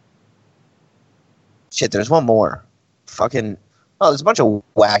 Shit, there's one more. Fucking, there's a bunch of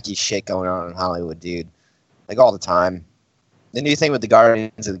wacky shit going on in Hollywood, dude. Like, all the time. The new thing with the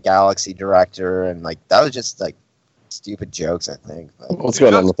Guardians of the Galaxy director, and, like, that was just, like, stupid jokes, I think. But What's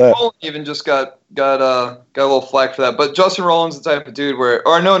going on with that? Justin Roiland even just got a little flack for that. But Justin Roiland's the type of dude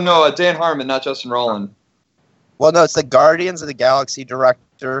Dan Harmon, not Justin Roiland. well, no, it's the Guardians of the Galaxy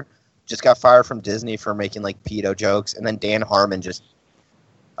director just got fired from Disney for making, like, pedo jokes, and then Dan Harmon just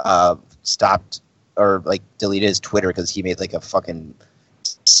stopped or, like, deleted his Twitter because he made, like, a fucking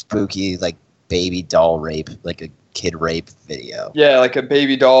spooky, like, baby doll rape, like a kid rape video. Yeah, like a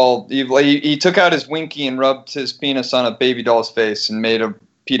baby doll. He took out his winky and rubbed his penis on a baby doll's face and made a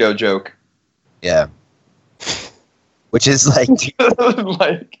pedo joke. Yeah. Which is like,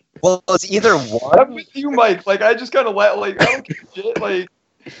 like, well, it's either one. I'm with you, Mike. Like, I just kind of like, I don't give a shit. Like,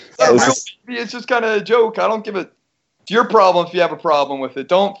 it's not real baby. It's just kind of a joke. I don't give a. It's your problem if you have a problem with it.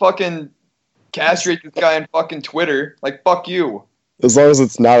 Don't fucking castrate this guy on fucking Twitter. Like, fuck you. As long as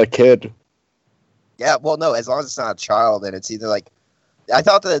it's not a kid. Yeah, well, no, as long as it's not a child, then it's either like, I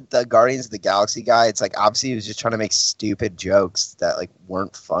thought that the Guardians of the Galaxy guy, it's like, obviously he was just trying to make stupid jokes that, like,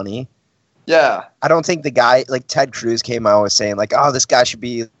 weren't funny. Yeah. I don't think the guy, like, Ted Cruz came out with saying, like, oh, this guy should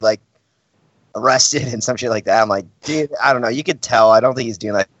be, like, arrested and some shit like that. I'm like, dude, I don't know. You could tell. I don't think he's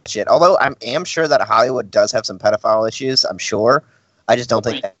doing that shit. Although I am sure that Hollywood does have some pedophile issues. I'm sure. I just don't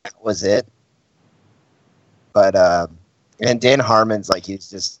think that was it. But, and Dan Harmon's, like, he's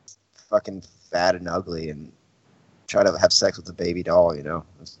just fucking fat and ugly and try to have sex with a baby doll, you know?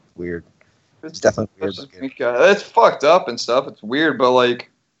 It's weird. It's definitely weird. It's fucked up and stuff. It's weird, but, like...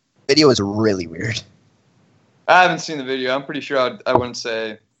 Video is really weird. I haven't seen the video. I'm pretty sure I wouldn't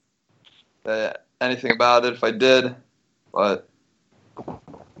say anything about it if I did, but...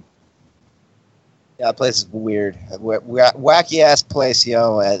 Yeah, that place is weird. Wacky-ass place,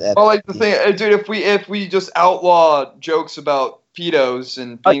 yo. Well, like, the thing... Dude, if we just outlaw jokes about pedos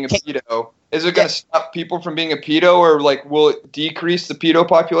and being a pedo... Is it going to stop people from being a pedo, or, like, will it decrease the pedo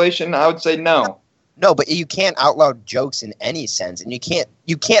population? I would say no. No, but you can't outlaw jokes in any sense, and you can't,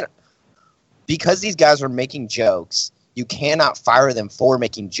 because these guys are making jokes, you cannot fire them for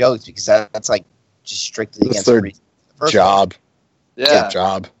making jokes, because that's, like, just strictly against their job. Yeah. Their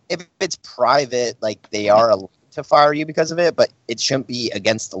job. If it's private, like, they are allowed to fire you because of it, but it shouldn't be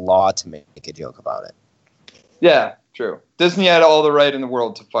against the law to make a joke about it. Yeah. True. Disney had all the right in the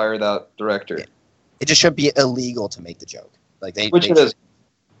world to fire that director. Yeah. It just shouldn't be illegal to make the joke. Like which it is.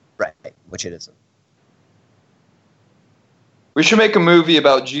 Right, which it isn't. We should make a movie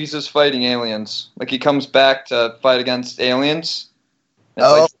about Jesus fighting aliens. Like, he comes back to fight against aliens.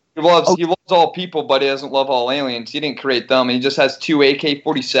 Like, he loves all people, but he doesn't love all aliens. He didn't create them. And he just has 2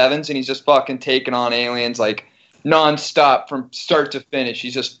 AK-47s, and he's just fucking taking on aliens, like, nonstop from start to finish.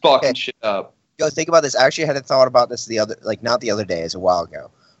 He's just fucking shit up. Yo, think about this. I actually had a thought about this not the other day, it's a while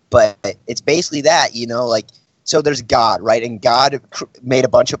ago. But it's basically that, you know, like, so there's God, right? And God made a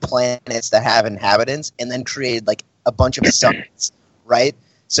bunch of planets that have inhabitants and then created, like, a bunch of suns, right?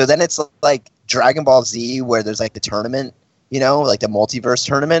 So then it's like Dragon Ball Z, where there's, like, the tournament, you know, like the multiverse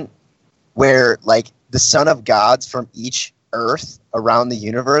tournament, where, like, the son of gods from each Earth around the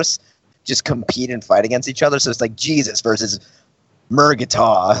universe just compete and fight against each other. So it's like Jesus versus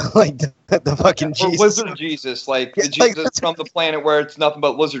Murgatar, like the fucking Jesus. Or Lizard Jesus, like the Jesus from the planet where it's nothing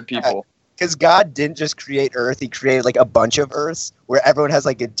but lizard people. Because God didn't just create Earth, he created, like, a bunch of Earths where everyone has,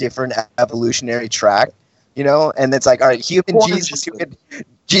 like, a different evolutionary track, you know? And it's like, all right, human Jesus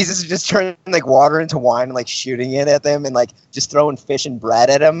is just turning, like, water into wine and, like, shooting it at them and, like, just throwing fish and bread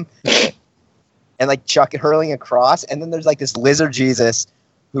at him and, like, hurling across. And then there's, like, this lizard Jesus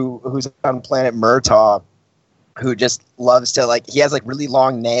who's on planet Murtaugh, who just loves to, like, he has, like, really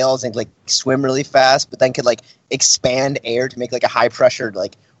long nails and, like, swim really fast, but then could, like, expand air to make, like, a high pressured,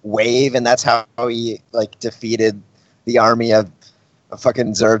 like, wave, and that's how he, like, defeated the army of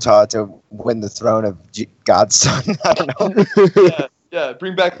fucking Zertaw to win the throne of God's son. I don't know. Yeah,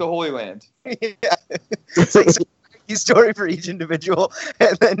 bring back the Holy Land. Yeah. It's like a story for each individual,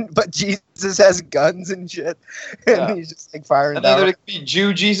 but Jesus has guns and shit, and he's just, like, firing and down. then there could be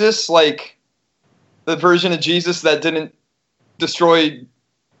Jew Jesus, like the version of Jesus that didn't destroy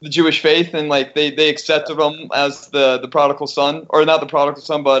the Jewish faith, and, like, they accepted him as the prodigal son, or not the prodigal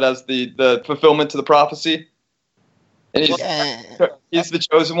son, but as the fulfillment to the prophecy. And he's the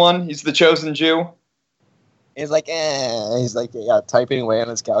chosen one. He's the chosen Jew. He's like, typing away on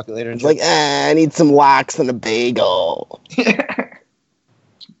his calculator. And He's like, I need some wax and a bagel.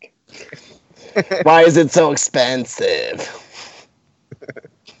 Why is it so expensive?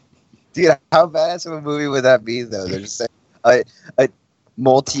 Dude, how badass of a movie would that be, though? They're just saying a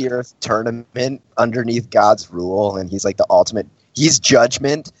multi-earth tournament underneath God's rule, and he's like the ultimate. He's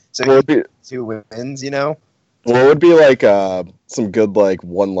judgment, so who wins, you know? Well, it would be like some good like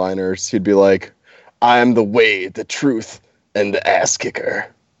one-liners. He'd be like, "I am the way, the truth, and the ass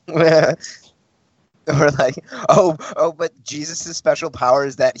kicker." Or like, but Jesus' special power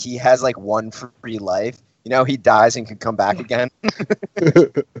is that he has like one free life. You know, he dies and can come back again.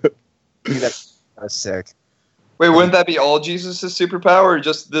 Dude, that's sick. Wait, wouldn't that be all Jesus' superpower, or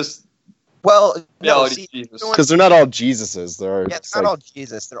just this? Well, no, reality see, Jesus? Because they're not all Jesuses. They're yeah, it's not all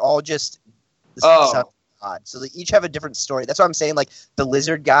Jesus. They're all just the Oh. Son of God. So they each have a different story. That's what I'm saying. Like the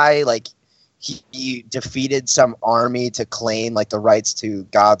lizard guy, like he defeated some army to claim like the rights to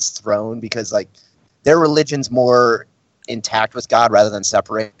God's throne because like their religion's more intact with God rather than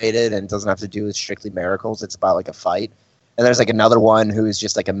separated, and it doesn't have to do with strictly miracles. It's about like a fight. And there's like another one who's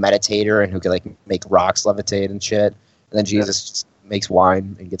just like a meditator and who can like make rocks levitate and shit. And then Jesus just makes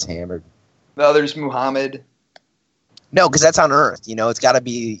wine and gets hammered. The other's Muhammad. No, because that's on Earth. You know, it's got to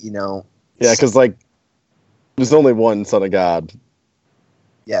be. You know. Yeah, because like there's only one Son of God.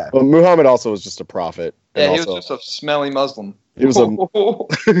 Yeah. Well, Muhammad also was just a prophet. Yeah, and he also, was just a smelly Muslim. He was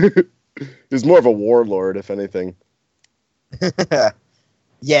he was more of a warlord, if anything.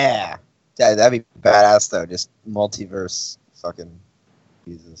 Yeah. That'd be badass though. Just multiverse, fucking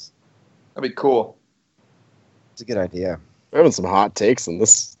Jesus. That'd be cool. It's a good idea. We're having some hot takes in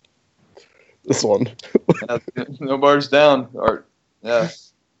this one. No bars down. Or yeah.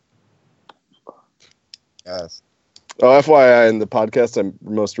 Yes. Oh, FYI, in the podcast I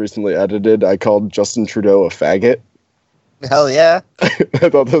most recently edited, I called Justin Trudeau a faggot. Hell yeah. I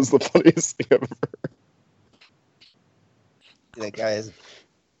thought that was the funniest thing I've ever heard. That guy is.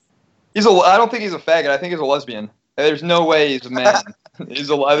 I don't think he's a faggot. I think he's a lesbian. There's no way he's a man. I think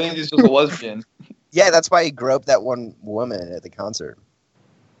he's just a lesbian. Yeah, that's why he groped that one woman at the concert.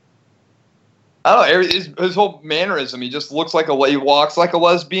 I don't know. His whole mannerism. He just looks like he walks like a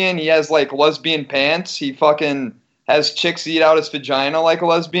lesbian. He has like lesbian pants. He fucking has chicks eat out his vagina like a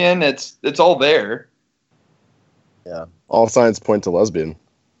lesbian. It's all there. Yeah. All signs point to lesbian.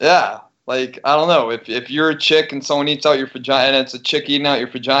 Yeah. Like, I don't know. If you're a chick and someone eats out your vagina and it's a chick eating out your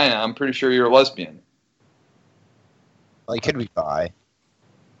vagina, I'm pretty sure you're a lesbian. Well, he could be bi.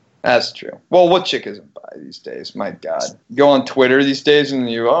 That's true. Well, what chick isn't bi these days? My God. You go on Twitter these days and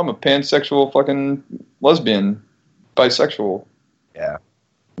I'm a pansexual fucking lesbian. Bisexual. Yeah.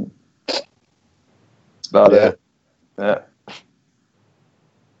 That's about it. Yeah.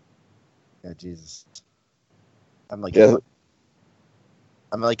 Yeah, Jesus. I'm like Yeah.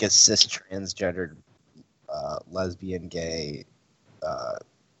 I'm like a cis transgendered lesbian, gay,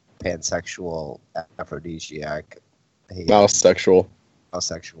 pansexual, aphrodisiac, Mouse-sexual.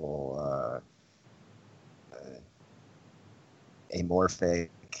 asexual, amorphic,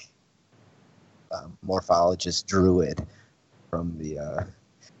 morphologist druid from the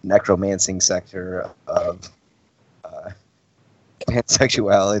necromancing sector of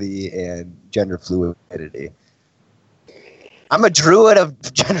pansexuality and gender fluidity. I'm a druid of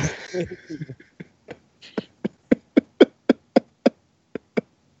gender fluidity.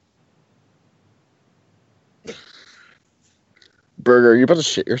 Burger, are you about to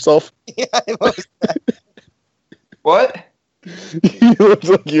shit yourself? Yeah, I was. What? You look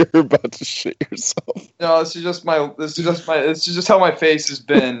like you're about to shit yourself. No, this is just how my face has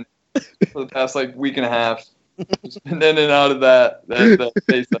been for the past like week and a half. Just been in and out of that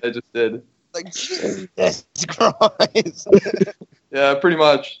face that I just did. Like, Jesus Christ. Yeah, pretty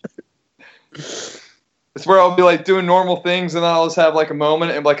much. It's where I'll be like doing normal things and then I'll just have like a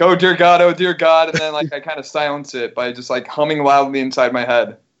moment and be like, oh dear God, and then like I kind of silence it by just like humming loudly inside my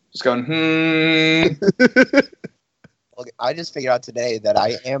head. Just going, Okay, I just figured out today that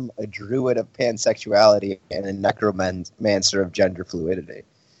I am a druid of pansexuality and a necromancer of gender fluidity.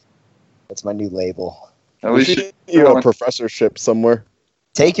 That's my new label. At We least should get you a professorship somewhere.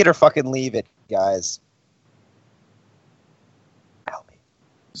 Take it or fucking leave it, guys. Help me.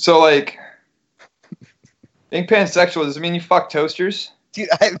 So like being pansexual, does it mean you fuck toasters? Dude,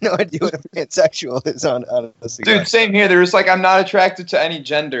 I have no idea what a pansexual is on a cigar. Dude, same here. There's like, I'm not attracted to any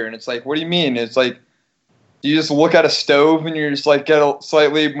gender. And it's like, what do you mean? It's like, you just look at a stove and you're just like,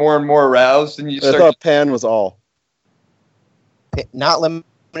 slightly more and more aroused and you I start. thought pan was all. Not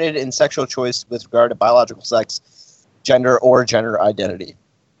limited in sexual choice with regard to biological sex, gender, or gender identity.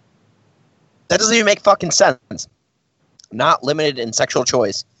 That doesn't even make fucking sense. Not limited in sexual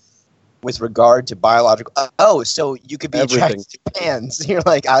choice with regard to biological. So you could be attracted to pans. You're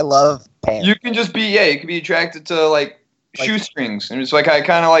like, I love pans. You can just be, you can be attracted to like shoestrings. And it's like, I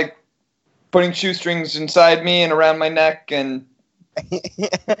kind of like putting shoestrings inside me and around my neck, and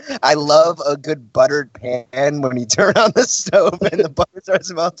I love a good buttered pan when you turn on the stove and the butter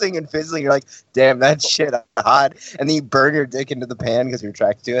starts melting and fizzling. You're like, damn, that shit hot. And then you burn your dick into the pan because you're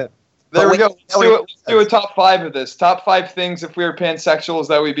attracted to it. there we go. Let's do a top 5 of this. Top 5 things if we were pansexuals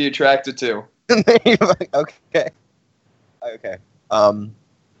that we'd be attracted to. Okay.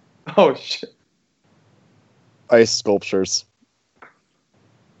 Oh shit. Ice sculptures.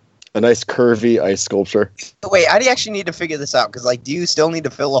 A nice curvy ice sculpture. Wait, I actually need to figure this out because, like, do you still need to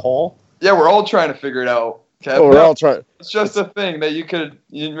fill a hole? Yeah, we're all trying to figure it out. Okay? Oh, we're all trying. It's just a thing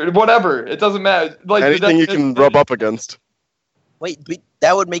that whatever. It doesn't matter. Like Anything you can rub up against. Wait, but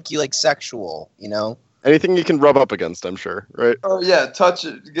that would make you, like, sexual, you know? Anything you can rub up against, I'm sure, right? Oh yeah, touch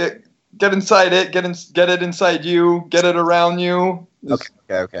it. Get inside it. Get it inside you. Get it around you. Okay.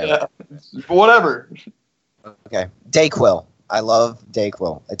 Yeah, whatever. Okay. Dayquil. I love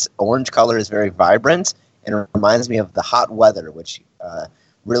Dayquil. Its orange color is very vibrant and it reminds me of the hot weather, which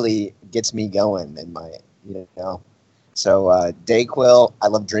really gets me going in my, you know. So Dayquil, I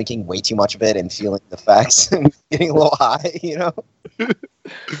love drinking way too much of it and feeling the effects and getting a little high, you know.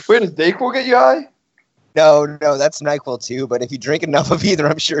 Wait, does Dayquil get you high? No, that's NyQuil too. But if you drink enough of either,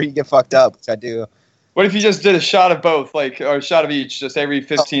 I'm sure you get fucked up, which I do. What if you just did a shot of both, or a shot of each, just every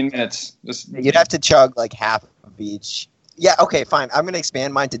 15 minutes? You'd have to chug like half of each. Yeah, okay, fine. I'm gonna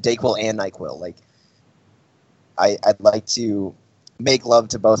expand mine to Dayquil and NyQuil. Like, I'd like to make love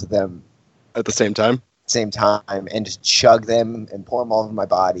to both of them At the same time? and just chug them and pour them all over my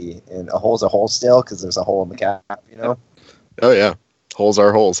body. And a hole's a hole still because there's a hole in the cap, you know? Oh, yeah. Holes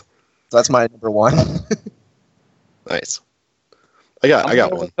are holes. So that's my number one. Nice. I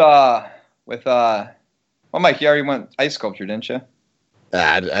got one. Well, Mike, you already went ice sculpture, didn't you?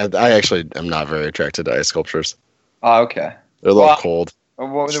 I actually am not very attracted to ice sculptures. Oh, okay. They're a little cold.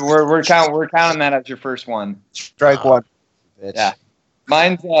 We're counting that as your first one. Strike one, bitch. Yeah.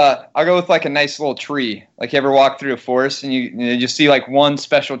 Mine's I'll go with like a nice little tree. Like you ever walk through a forest and you just see like one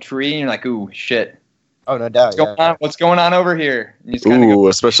special tree and you're like, ooh, shit. Oh, no doubt. What's going on over here? And you just Ooh,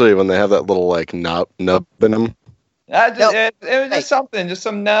 especially when they have that little like nub in them. It was just something, just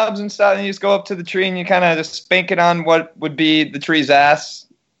some nubs and stuff, and you just go up to the tree and you kind of just spank it on what would be the tree's ass,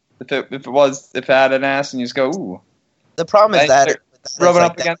 if it had an ass, and you just go, ooh. The problem is that rubbing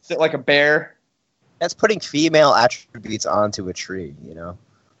up against it like a bear. That's putting female attributes onto a tree, you know.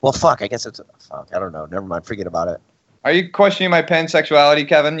 Well, fuck. I guess it's fuck. I don't know. Never mind. Forget about it. Are you questioning my pansexuality,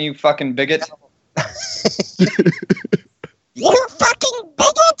 Kevin? You fucking bigot. You fucking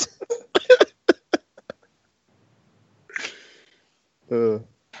bigot.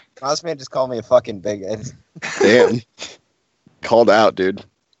 Mouse Man just called me a fucking bigot. Damn. Called out, dude.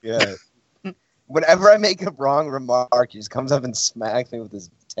 Yeah. Whenever I make a wrong remark, he just comes up and smacks me with his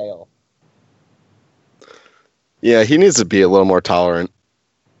tail. Yeah, he needs to be a little more tolerant.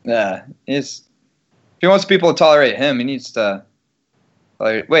 Yeah. If he wants people to tolerate him, he needs to...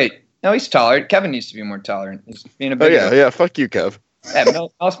 Wait. No, he's tolerant. Kevin needs to be more tolerant. He's being a bigot. Oh, yeah. Fuck you, Kev. Yeah,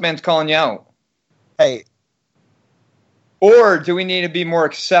 Mouse Man's calling you out. Hey. Or do we need to be more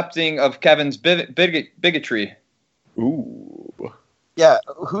accepting of Kevin's bigotry? Ooh. Yeah,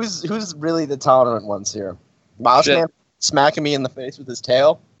 who's really the tolerant ones here? Mouse Man smacking me in the face with his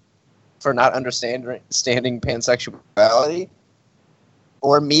tail for not understanding pansexuality?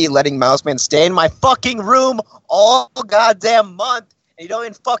 Or me letting Mouse Man stay in my fucking room all goddamn month and you don't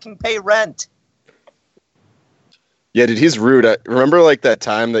even fucking pay rent? Yeah, dude, he's rude. Remember like that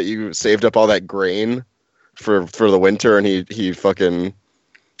time that you saved up all that grain for the winter and he fucking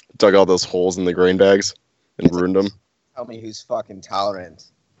dug all those holes in the grain bags and ruined them? Tell me who's fucking tolerant.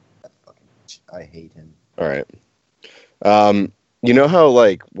 That fucking bitch. I hate him. All right. You know how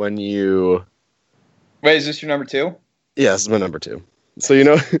like when you... Wait, is this your number 2? Yeah, this is my number 2. So you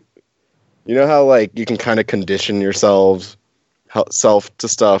know how like you can kind of condition yourself to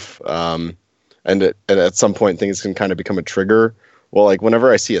stuff, and at some point things can kind of become a trigger. Well, like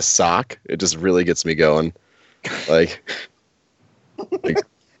whenever I see a sock, it just really gets me going. Like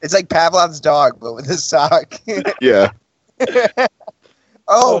it's like Pavlov's dog, but with a sock. Yeah.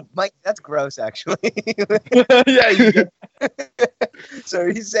 Oh, Mike, that's gross, actually. Yeah. So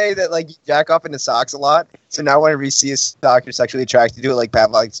you say that like you jack off into socks a lot. So now whenever you see a sock, you're sexually attracted to it, like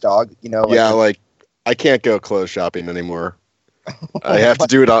Pavlov's dog. You know? Like, yeah, like I can't go clothes shopping anymore. I have to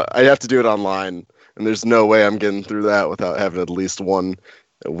do it. I have to do it online, and there's no way I'm getting through that without having at least one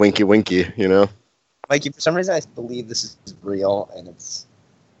winky. You know? Like for some reason, I believe this is real, and it's.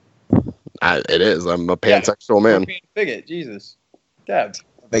 It is. I'm a pansexual man. Bigot, Jesus. Dad.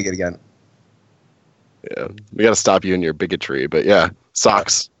 Bigot again. Yeah, we got to stop you in your bigotry. But yeah,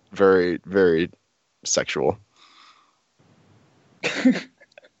 socks. very, very sexual.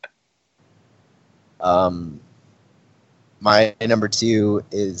 My number 2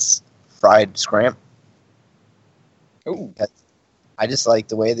 is fried scramp. Ooh. I just like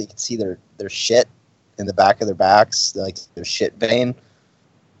the way that you can see their shit in the back of their backs, like their shit vein.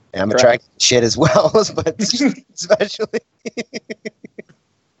 And I'm attracted to shit as well, but especially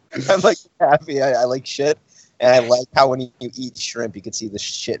I'm like happy. I like shit, and I like how when you eat shrimp, you can see the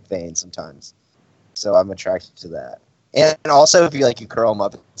shit vein sometimes. So I'm attracted to that. And also, if you curl them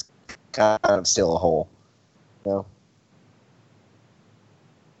up, it's kind of still a hole. You know?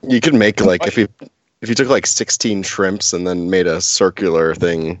 You could make if you took 16 shrimps and then made a circular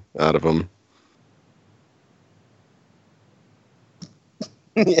thing out of them.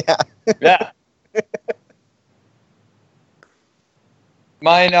 Yeah. Yeah.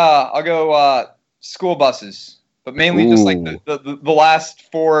 Mine, I'll go school buses, but mainly just like the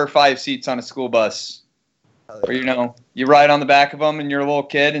last 4 or 5 seats on a school bus. Where, you ride on the back of them and you're a little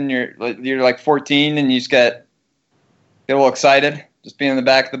kid and you're like 14 and you just get a little excited just being in the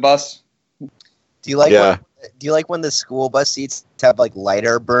back of the bus. Do you like when the school bus seats have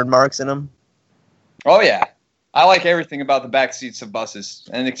lighter burn marks in them? Oh yeah. I like everything about the back seats of buses,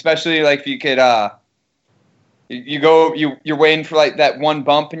 and especially if you could, you're waiting for that one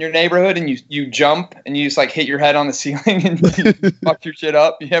bump in your neighborhood, and you jump and you just hit your head on the ceiling and you fuck your shit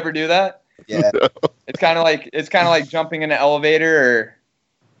up. You ever do that? Yeah. It's kind of like jumping in an elevator or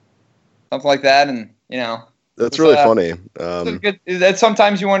something like that, and that's really funny. That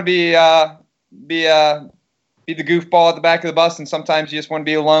sometimes you want to be the goofball at the back of the bus, and sometimes you just want to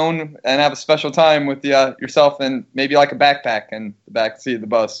be alone and have a special time with yourself and maybe a backpack in the back seat of the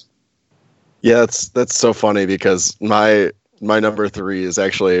bus. Yeah, that's so funny because my number 3 is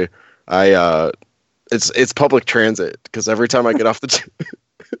actually it's public transit, because every time I get off the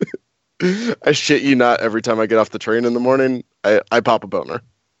I shit you not, every time I get off the train in the morning, I pop a boner.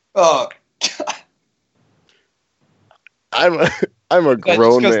 Oh God. I'm a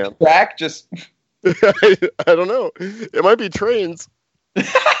grown man. Crack just. I don't know. It might be trains.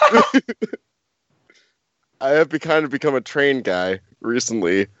 I have become a train guy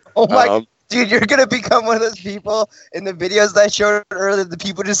recently. Oh my, dude, you're gonna become one of those people in the videos that I showed earlier. The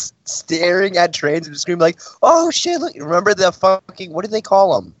people just staring at trains and screaming "Oh shit!" Look, remember the fucking, what do they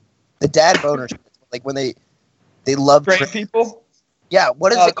call them? The dad boners, when they love train people. Yeah,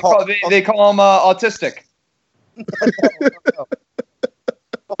 what is it called? They call them autistic. No.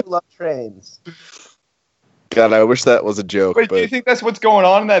 People love trains. God, I wish that was a joke. Wait, do you think that's what's going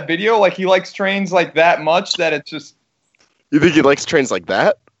on in that video? He likes trains that much that it's just. You think he likes trains like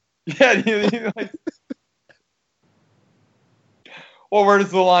that? Yeah. Well, where do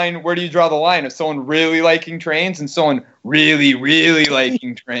you draw the line of someone really liking trains and someone really, really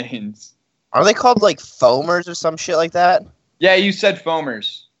liking trains? Are they called foamers or some shit like that? Yeah, you said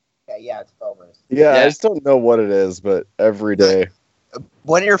foamers. Yeah, it's foamers. Yeah, I just don't know what it is, but every day.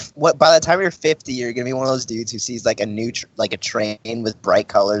 By the time you're 50, you're gonna be one of those dudes who sees a new a train with bright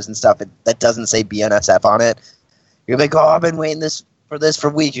colors and stuff that doesn't say BNSF on it. You're like, oh, I've been waiting for this for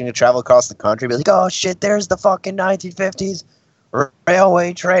weeks. You're gonna travel across the country, be like, oh shit, there's the fucking 1950s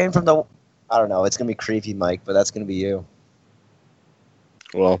railway train from the. I don't know. It's gonna be creepy, Mike, but that's gonna be you.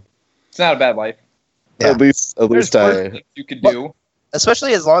 Well, it's not a bad life. Yeah. At least you could do.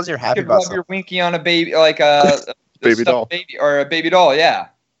 Especially as long as you're happy you could about rub something. your winky on a baby, a baby doll, or a baby doll. Yeah.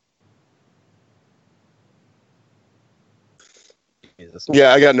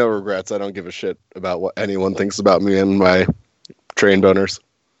 Yeah, I got no regrets. I don't give a shit about what anyone thinks about me and my train boners.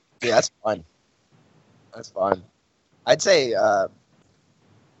 Yeah, that's fun. That's fun. I'd say I'm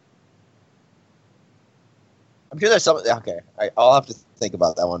sure there's something. Okay, I'll have to think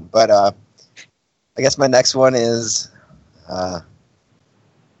about that one. But I guess my next one is I'm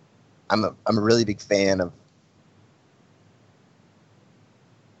a really big fan of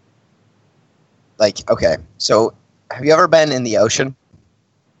okay, so have you ever been in the ocean?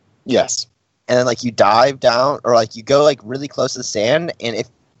 Yes. And then you dive down or you go really close to the sand, and if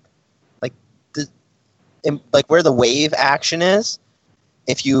where the wave action is,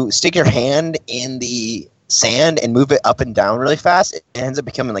 if you stick your hand in the sand and move it up and down really fast, it ends up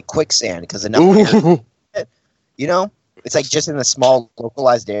becoming quicksand because enough air, it's just in a small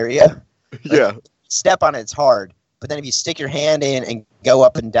localized area. Yeah. Step on it's hard, but then if you stick your hand in and go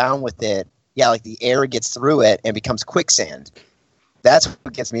up and down with it, the air gets through it and becomes quicksand. That's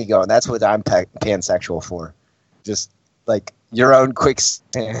what gets me going. That's what I'm pansexual for. Just your own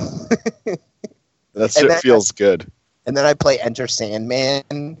quicksand. That shit feels good. And then I play Enter Sandman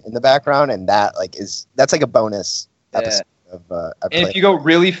in the background, and that that's a bonus episode. And if you go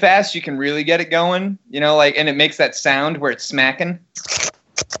really fast, you can really get it going. You know, like, and it makes that sound where it's smacking.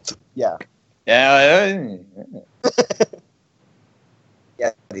 Yeah. Yeah.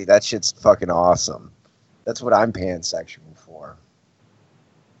 Yeah, dude, that shit's fucking awesome. That's what I'm pansexual for.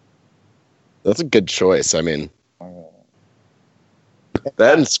 That's a good choice. I mean,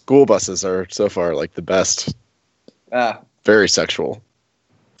 that and school buses are so far like the best. Very sexual.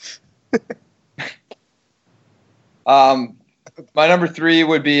 My number 3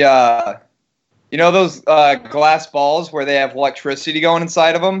 would be, you know those glass balls where they have electricity going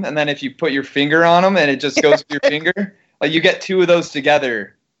inside of them, and then if you put your finger on them and it just goes through your finger, like you get 2 of those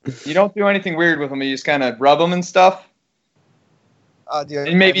together. You don't do anything weird with them. You just kind of rub them and stuff. Dude,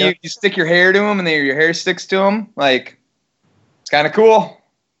 And maybe you stick your hair to them, and then your hair sticks to them. Like, it's kind of cool.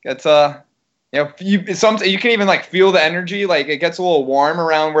 It's you know, you can even like feel the energy. Like it gets a little warm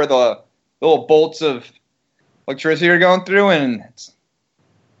around where the little bolts of electricity are going through, and it's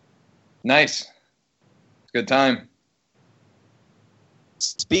nice. It's a good time.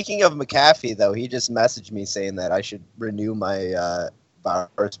 Speaking of McAfee, though, he just messaged me saying that I should renew my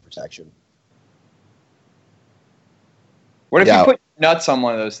virus protection. What if you put nuts on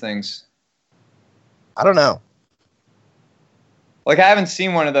one of those things? I don't know. Like, I haven't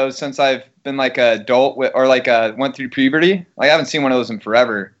seen one of those since I've been like an adult or like went through puberty. Like, I haven't seen one of those in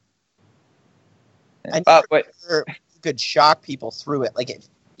forever. You could shock people through it. Like, if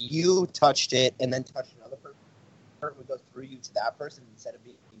you touched it and then touched another person, it would go through you to that person instead of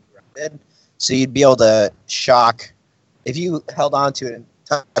being grounded. So you'd be able to shock. If you held on to it and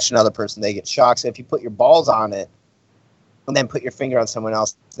touched another person, they get shocked. So if you put your balls on it and then put your finger on someone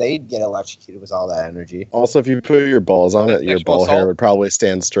else, they'd get electrocuted with all that energy. Also, if you put your balls on it, your ball hair would probably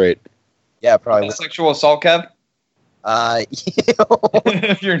stand straight. Yeah, probably. Sexual assault, Kev?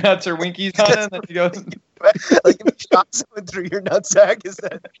 If your nuts are winkies on it, then you go. Like if you shot someone through your nutsack, is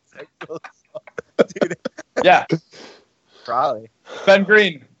that sexual assault? Dude. Yeah. Probably. Ben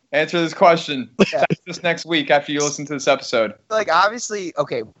Green, answer this question. Yeah. This next week after you listen to this episode. Like, obviously,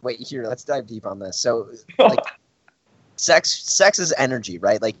 okay, wait, here, let's dive deep on this. So, like, sex is energy,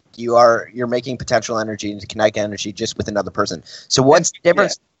 right? Like, you're making potential energy into kinetic energy just with another person. So what's the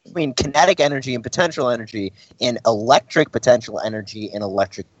difference between kinetic energy and potential energy and electric potential energy and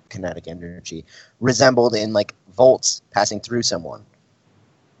electric kinetic energy resembled in like volts passing through someone?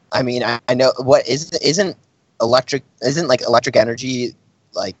 I mean, I know what isn't electric energy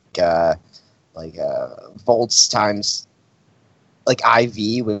like volts times like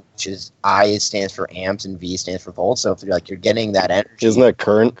IV, which is I stands for amps and V stands for volts. So if you're getting that energy, isn't that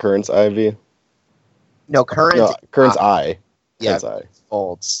current's IV? No, current's I. Yeah,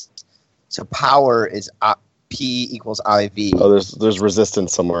 volts. So power is P equals IV. Oh, there's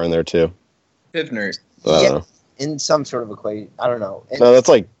resistance somewhere in there too. Nerd. Yeah, in some sort of equation. I don't know. No, that's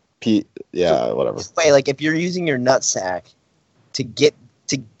like P. Yeah, whatever. Like if you're using your nutsack to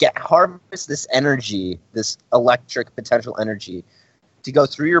harvest this energy, this electric potential energy, to go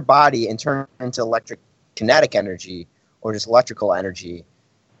through your body and turn into electric kinetic energy or just electrical energy,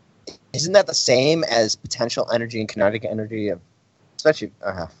 isn't that the same as potential energy and kinetic energy? Especially,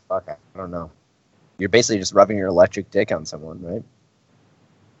 I don't know. You're basically just rubbing your electric dick on someone, right?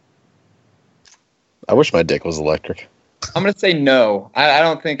 I wish my dick was electric. I'm going to say no. I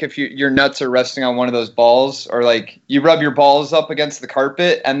don't think if your nuts are resting on one of those balls, or like you rub your balls up against the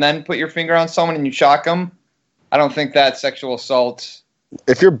carpet and then put your finger on someone and you shock them, I don't think that's sexual assault.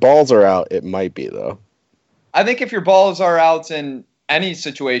 If your balls are out, it might be, though. I think if your balls are out in any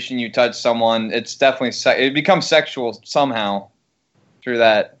situation you touch someone, it's definitely it becomes sexual somehow through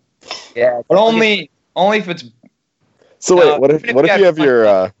that. Yeah, but only if it's. So wait, what if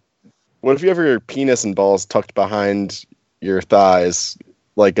you have your penis and balls tucked behind your thighs,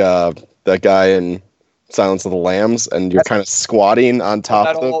 like that guy in Silence of the Lambs, and you're kind of squatting on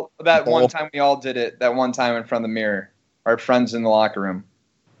top of that one time we all did it. That one time in front of the mirror, our friends in the locker room.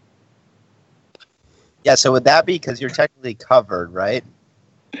 Yeah, so would that be because you're technically covered, right?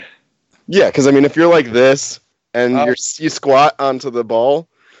 Yeah, because I mean, if you're like this and you squat onto the ball,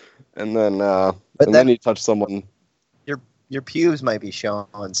 and then then you touch someone, your pubes might be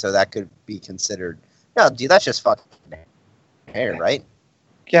shown, so that could be considered. No, dude, that's just fucking hair, right?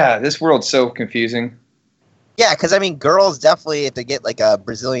 Yeah, this world's so confusing. Yeah, because I mean, girls definitely, if they get like a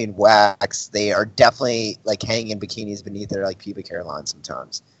Brazilian wax, they are definitely like hanging in bikinis beneath their like pubic hairline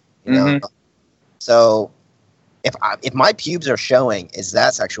sometimes. You know. Mm-hmm. So, if my pubes are showing, is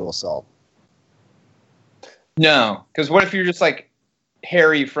that sexual assault? No, because what if you're just like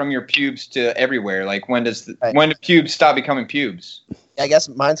hairy from your pubes to everywhere? Like when do pubes stop becoming pubes? I guess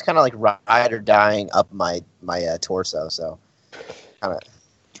mine's kind of like ride or dying up my torso. So kind of.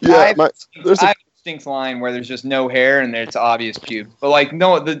 Yeah, I have there's a distinct line where there's just no hair and it's obvious pubes. But like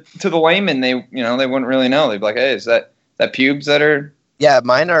to the layman, they wouldn't really know. They'd be like, hey, is that pubes that are? Yeah,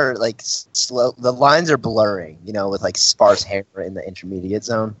 mine are like slow. The lines are blurring, with like sparse hair in the intermediate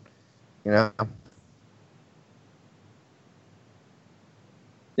zone. Yeah,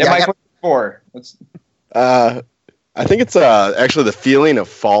 Mike, what's it for? I think it's actually the feeling of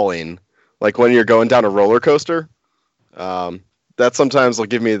falling, like when you're going down a roller coaster. That sometimes will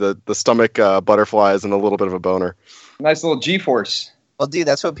give me the stomach butterflies and a little bit of a boner. Nice little G-force. Well, dude,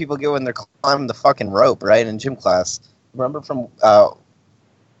 that's what people get when they're climbing the fucking rope, right, in gym class. Remember from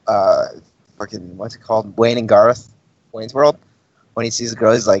fucking what's it called, Wayne and Garth, Wayne's World, when he sees a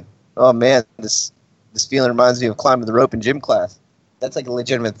girl, he's like, "Oh man, this feeling reminds me of climbing the rope in gym class." That's like a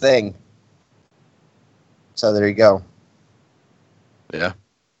legitimate thing. So there you go. Yeah.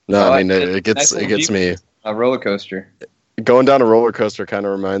 No, I mean it gets me. A roller coaster. Going down a roller coaster kind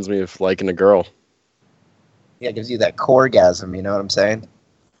of reminds me of liking a girl. Yeah, it gives you that coregasm. You know what I'm saying?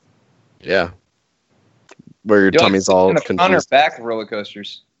 Yeah. Where your tummy's all confused. Front or back of roller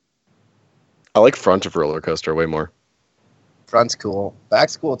coasters? I like front of roller coaster way more. Front's cool.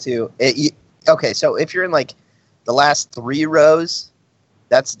 Back's cool too. Okay, so if you're in like the last 3 rows,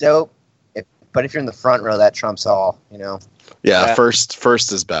 that's dope. But if you're in the front row, that trumps all. Yeah,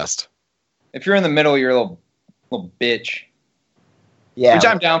 first is best. If you're in the middle, you're a little bitch. Yeah, which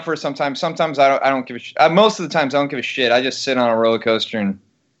I'm down for sometimes. Sometimes I don't give a shit. Most of the times I don't give a shit. I just sit on a roller coaster and.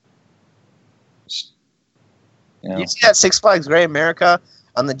 You see that Six Flags Great America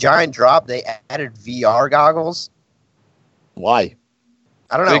on the giant drop? They added VR goggles. Why?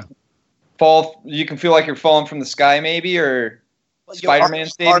 I don't know. You can feel like you're falling from the sky, maybe, or Spider-Man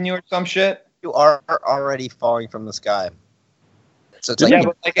saving you or some shit. You are already falling from the sky. So it's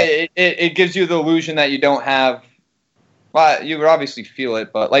but like it gives you the illusion that you don't have. Well, you would obviously feel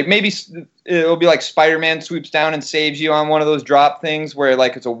it, but like maybe it'll be like Spider-Man swoops down and saves you on one of those drop things where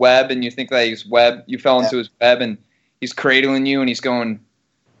like it's a web and you think that you fell into his web and he's cradling you and he's going,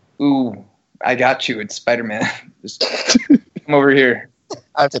 "Ooh, I got you. It's Spider-Man. Just come over here."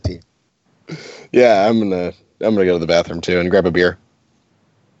 I have to pee. Yeah, I'm gonna go to the bathroom too and grab a beer.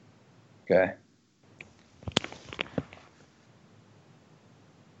 Okay.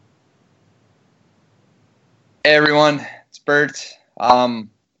 Hey everyone, it's Bert. I'm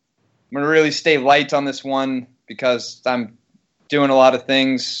going to really stay light on this one because I'm doing a lot of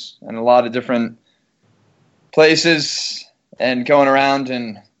things and a lot of different places and going around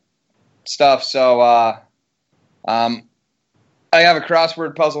and stuff. So I have a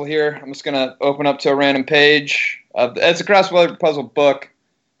crossword puzzle here. I'm just going to open up to a random page. It's a crossword puzzle book.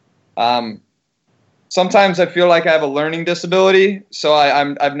 Sometimes I feel like I have a learning disability, so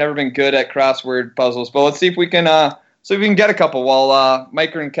I've never been good at crossword puzzles. But let's see if we can get a couple while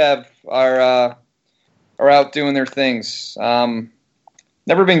Mike and Kev are out doing their things.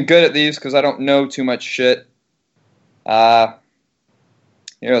 Never been good at these because I don't know too much shit. Here,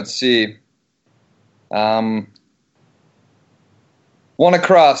 let's see. One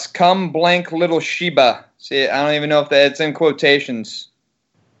across. Come blank little Sheba. See, I don't even know if it's in quotations.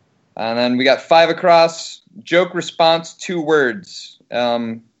 And then we got 5 across. Joke response, 2 words.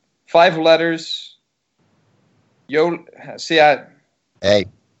 5 letters. Hey.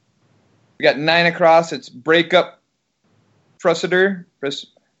 We got 9 across. It's breakup procedure. All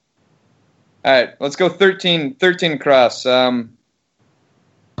right, let's go 13 across. To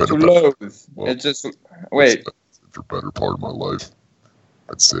loathe. Well, it's just wait. For better part of my life,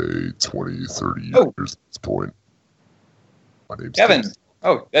 I'd say 20, 30 years at this point. My name's Kevin.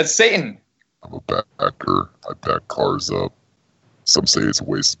 Oh, that's Satan. I'm a backer. I back cars up. Some say it's a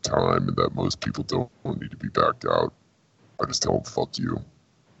waste of time and that most people don't need to be backed out. I just tell them, fuck you.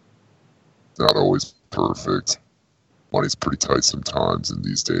 Not always perfect. Money's pretty tight sometimes, and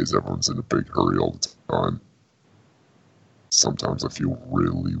these days everyone's in a big hurry all the time. Sometimes I feel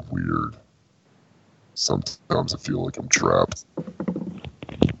really weird. Sometimes I feel like I'm trapped.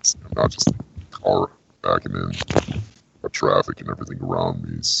 I'm not just a car backing in. Traffic and everything around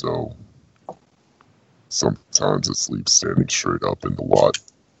me, so sometimes I sleep standing straight up in the lot.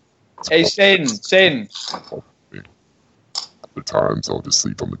 Hey, Satan. Other times I'll just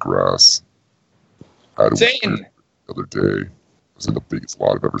sleep on the grass. I had Satan. The other day, I was in the biggest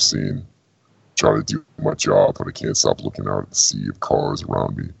lot I've ever seen, trying to do my job, but I can't stop looking out at the sea of cars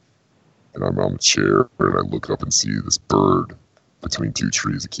around me. And I'm on a chair, and I look up and see this bird between 2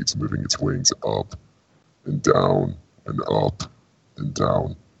 trees that keeps moving its wings up and down and up and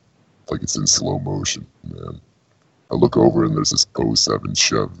down, like it's in slow motion, man. I look over and there's this '07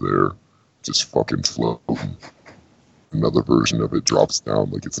 Chev there, just fucking floating. Another version of it drops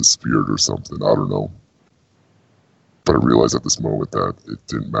down like it's a Spirit or something. I don't know. But I realized at this moment that it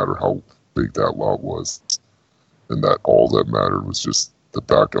didn't matter how big that lot was, and that all that mattered was just the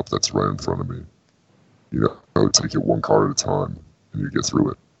backup that's right in front of me. You know, take it one car at a time, and you get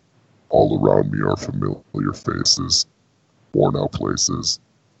through it. All around me are familiar faces, worn out places,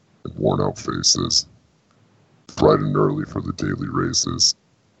 and worn out faces. Bright and early for the daily races,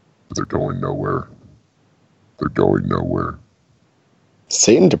 but they're going nowhere. They're going nowhere.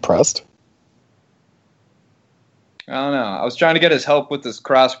 Satan depressed? I don't know. I was trying to get his help with this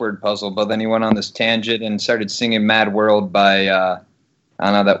crossword puzzle, but then he went on this tangent and started singing "Mad World" by I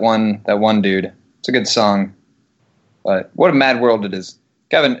don't know, that one dude. It's a good song, but what a mad world it is.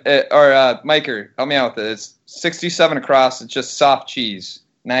 Kevin or Miker, help me out with it. It's 67 across. It's just soft cheese.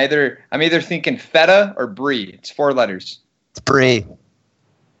 I'm either thinking feta or brie. It's 4 letters. It's brie.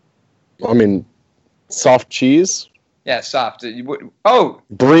 I mean, soft cheese? Yeah, soft. Oh,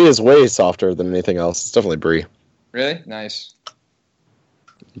 Brie is way softer than anything else. It's definitely brie. really? Nice.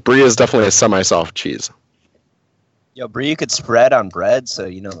 Brie is definitely a semi-soft cheese. Yo, brie you could spread on bread, so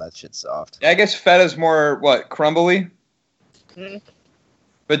you know that shit's soft. Yeah, I guess feta's more crumbly.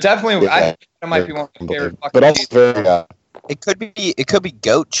 But definitely, Yeah, I think feta might be one of my favorite fucking but also cheese. very. It could be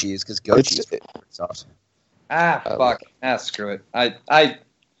goat cheese because goat cheese is pretty soft. Fuck. Screw it.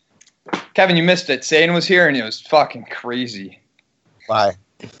 Kevin, you missed it. Satan was here and it was fucking crazy. Why?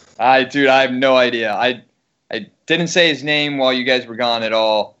 Dude, I have no idea. I didn't say his name while you guys were gone at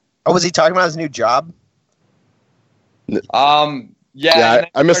all. Oh, was he talking about his new job? Yeah.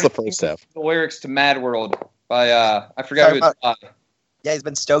 I missed the first half. The lyrics to "Mad World" by I forgot who it's by. Yeah, he's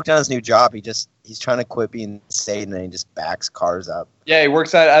been stoked on his new job. He's trying to quit being Satan and he just backs cars up. Yeah, he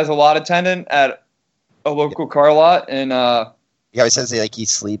works as a lot attendant at a local car lot, and Yeah, he says he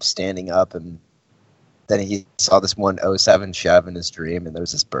sleeps standing up, and then he saw this one '07 Chev in his dream, and there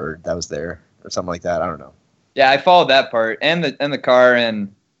was this bird that was there or something like that. I don't know. yeah, I followed that part and the car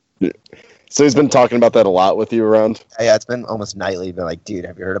and. So he's been talking about that a lot with you around? Yeah, it's been almost nightly. Been like, dude,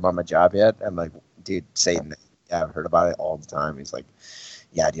 have you heard about my job yet? I'm like, dude, Satan. Yeah, I've heard about it all the time. He's like,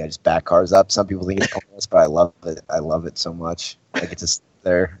 yeah, dude, I just back cars up. Some people think it's pointless, but I love it. I love it so much. I get to sit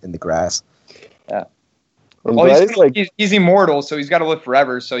there in the grass. Yeah. Well, he's immortal, so he's got to live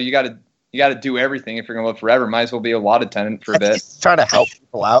forever. So you got to do everything if you're gonna live forever. Might as well be a lot attendant for a bit. He's trying to help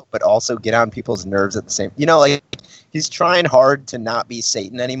people out, but also get on people's nerves at the same. He's trying hard to not be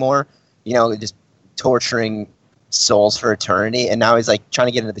Satan anymore. Just torturing souls for eternity, and now he's trying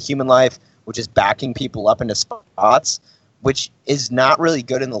to get into the human life, which is backing people up into spots, which is not really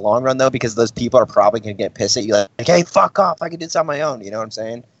good in the long run though, because those people are probably gonna get pissed at you, like, hey, fuck off, I can do this on my own. You know what I'm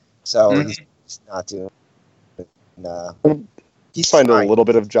saying? So he's not doing. He's finding a little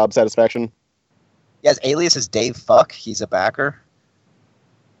bit of job satisfaction. Yeah, his alias is Dave Fuck. He's a backer.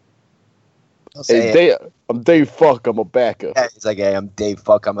 I'm Dave Fuck. I'm a backer. Yeah, he's like, hey, I'm Dave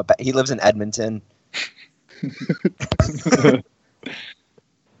Fuck. He lives in Edmonton.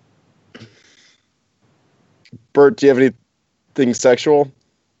 Bert, do you have anything sexual?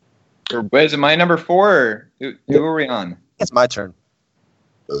 Wait, is it my number 4? Or who are we on? It's my turn.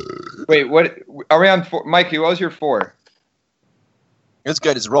 Wait, what are we on? 4? Mikey, what was your 4? It was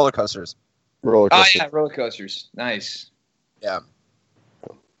good. It's roller coasters. Oh yeah, roller coasters. Nice. Yeah.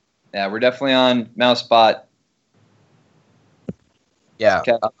 Yeah, we're definitely on mouse spot. Yeah.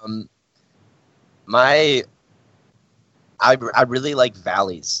 Okay. I really like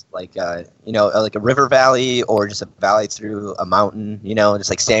valleys, like a river valley or just a valley through a mountain,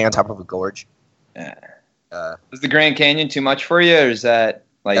 just standing on top of a gorge. Yeah. Is the Grand Canyon too much for you, or is that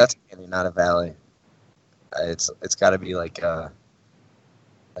that's not a valley? It's got to be like a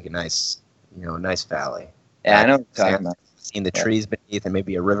nice, nice valley. Yeah, I know what you're talking about. Seeing the trees beneath and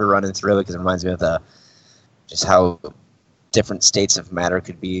maybe a river running through it, because it reminds me of just how different states of matter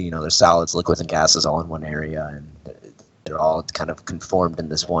could be. There's solids, liquids, and gases all in one area, and they're all kind of conformed in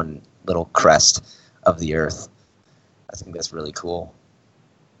this one little crest of the Earth. I think that's really cool.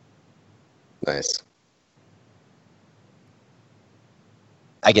 Nice.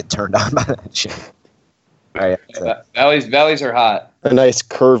 I get turned on by that shit. All right, so. Valleys are hot. A nice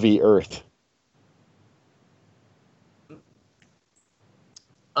curvy Earth.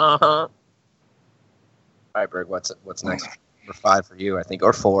 All right, Berg. What's next? Number 5 for you, I think,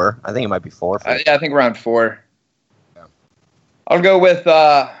 or 4. I think it might be 4. Yeah, I think we're on 4. Yeah. I'll go with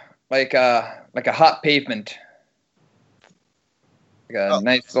like a hot pavement. Like a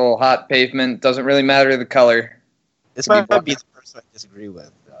nice little hot pavement. Doesn't really matter the color. This might be the That's what I disagree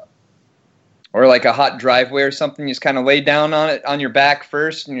with. Or like a hot driveway or something. You just kind of lay down on it on your back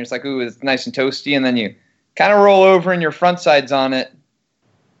first, and you're just like, ooh, it's nice and toasty, and then you kind of roll over and your front side's on it,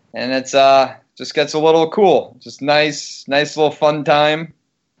 and it's just gets a little cool. Just nice little fun time.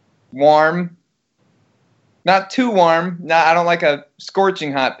 Warm. Not too warm. I don't like a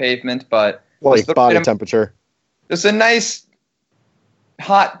scorching hot pavement, but Like body temperature. Just a nice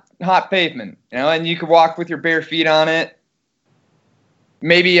hot pavement, and you could walk with your bare feet on it.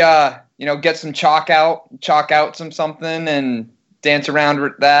 Maybe get some chalk out something and dance around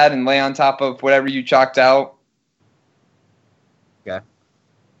with that and lay on top of whatever you chalked out. Okay.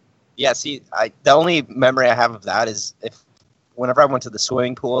 Yeah, see, the only memory I have of that is whenever I went to the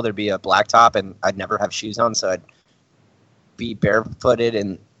swimming pool, there'd be a blacktop and I'd never have shoes on, so I'd be barefooted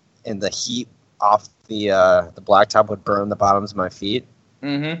and the heat off the blacktop would burn the bottoms of my feet.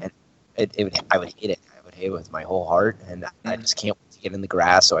 Mm-hmm. And I would hate it. I would hate it with my whole heart, and I just can't wait to get in the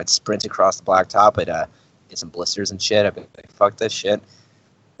grass, so I'd sprint across the blacktop. I'd get some blisters and shit. I'd be like, fuck this shit.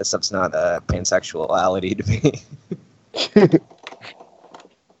 That stuff's not pansexuality to me.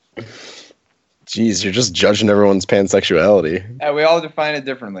 Jeez, you're just judging everyone's pansexuality. Yeah, we all define it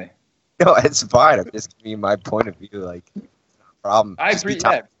differently. No, it's fine. I'm just giving you my point of view. Like, it's not a problem. I Just agree. be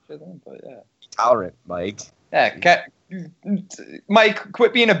tolerant, Mike. Yeah, Mike,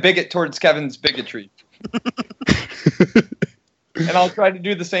 quit being a bigot towards Kevin's bigotry. And I'll try to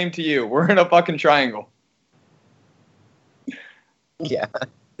do the same to you. We're in a fucking triangle. Yeah.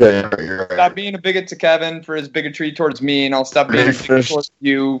 Yeah, you're right. Stop being a bigot to Kevin for his bigotry towards me, and I'll stop being a bigot towards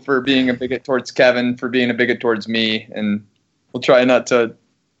you for being a bigot towards Kevin for being a bigot towards me, and we'll try not to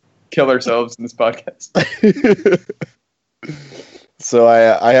kill ourselves in this podcast. So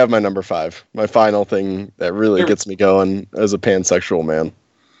I have my number 5, my final thing that really gets me going as a pansexual man,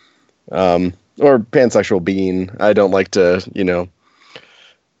 or pansexual being. I don't like to,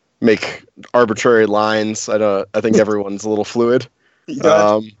 make arbitrary lines. I think everyone's a little fluid. You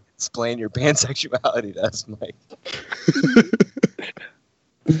don't have to explain your pansexuality to us, Mike.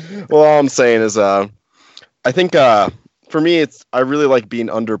 Well, all I'm saying is, I think for me, I really like being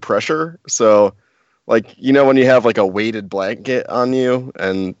under pressure. So, like, when you have like a weighted blanket on you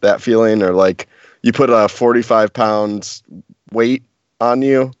and that feeling, or like you put a 45-pound weight on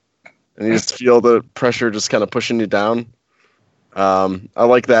you and you just feel the pressure just kind of pushing you down. I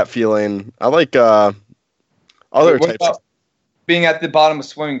like that feeling. I like other types of being at the bottom of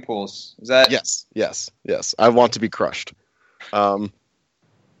swimming pools. Is that? Yes. I want to be crushed. Also,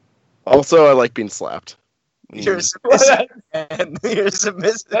 I like being slapped. You're submissive. You're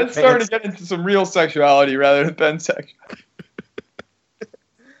submissive. That's starting to get into some real sexuality rather than pansexual.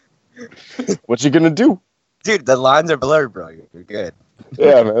 What you gonna do? Dude, the lines are blurred, bro. You're good.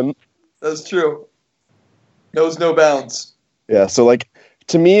 Yeah, man. That's true. Knows no bounds. Yeah, so like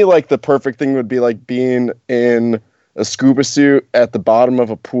to me, like the perfect thing would be like being in a scuba suit at the bottom of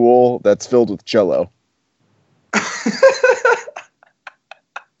a pool that's filled with Jell-O.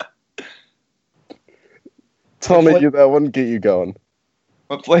 Tell me that wouldn't get you going.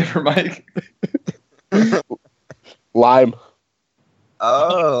 What flavor, Mike? Lime.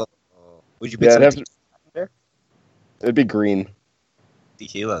 Oh. Would you put some there? It'd be green.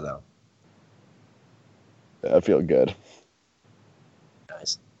 Tequila, though. That'd feel good.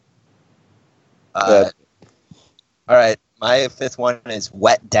 Nice. All right. My 5th one is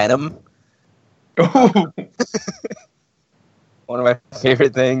wet denim. Oh. One of my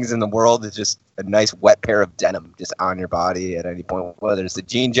favorite things in the world is just a nice wet pair of denim just on your body at any point. Whether it's a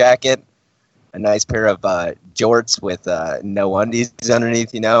jean jacket, a nice pair of jorts with no undies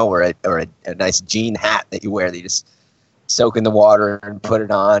underneath, or a nice jean hat that you wear that you just soak in the water and put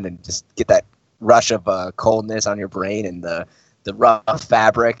it on and just get that rush of coldness on your brain and the rough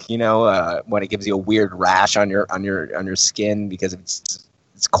fabric, when it gives you a weird rash on your skin because of its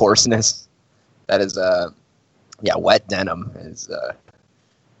coarseness. That is wet denim is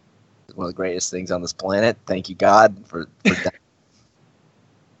one of the greatest things on this planet. Thank you, God, for that.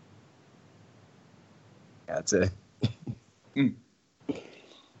 Yeah, that's it.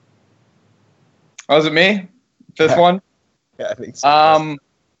 Oh, is it me? 5th one? Yeah, I think so.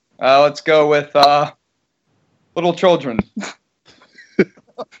 Let's go with little children.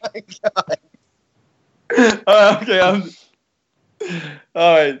 Oh my God. Okay.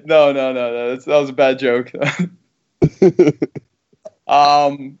 All right. No. That was a bad joke.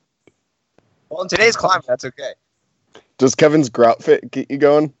 Well, in today's climate, that's okay. Does Kevin's grout fit get you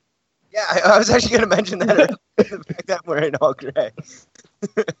going? Yeah, I was actually going to mention that earlier, the fact that we're in all gray.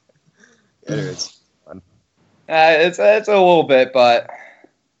 Anyways, fun. It's a little bit, but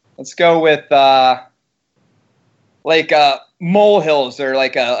let's go with molehills or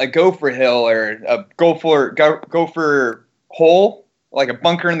like a gopher hill or a gopher hole, like a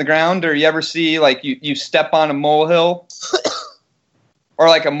bunker in the ground, or you ever see like you step on a molehill or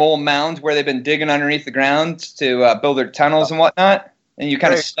like a mole mound where they've been digging underneath the ground to build their tunnels and whatnot, and you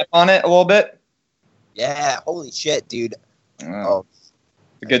kind of step on it a little bit? Yeah, holy shit, dude. Oh, it's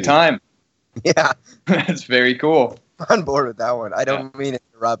a good time. Yeah. It's very cool. I'm on board with that one. I don't mean to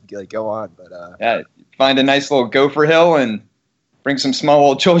interrupt, like, go on, but yeah, find a nice little gopher hill and bring some small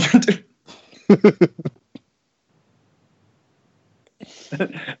little children to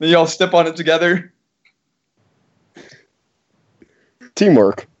then you all step on it together.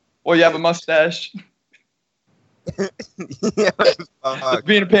 Teamwork. Well, you have a mustache. yeah,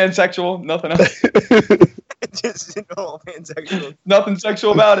 Being a pansexual, nothing else. just a normal pansexual Nothing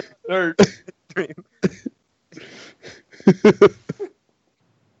sexual about it. Or, dream.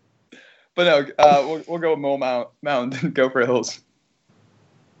 but no, we'll go with Mole Mound and Gopher Hills.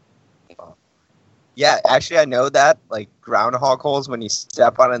 Yeah, actually, I know that. Like, groundhog holes, when you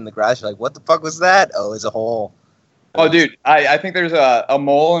step on it in the grass, you're like, what the fuck was that? Oh, it's a hole. Oh, dude, I think there's a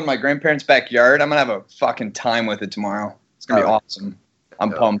mole in my grandparents' backyard. I'm going to have a fucking time with it tomorrow. It's going to be awesome.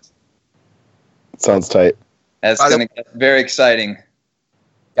 I'm pumped. Sounds tight. That's going to get very exciting.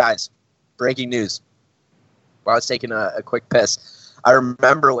 Guys, breaking news. While I was taking a quick piss, I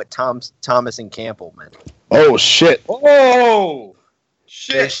remember what Thomas and Campbell meant. Oh, shit. Oh,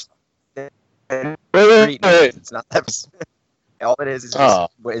 shit. Street names. It's not that. All it is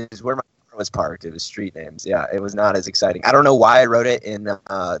just is where my car was parked. It was street names. Yeah, it was not as exciting. I don't know why I wrote it in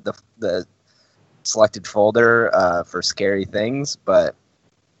the selected folder for scary things, but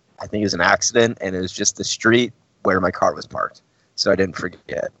I think it was an accident, and it was just the street where my car was parked. So I didn't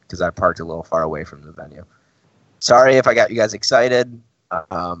forget because I parked a little far away from the venue. Sorry if I got you guys excited.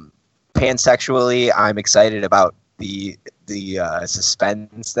 Pansexually, I'm excited about the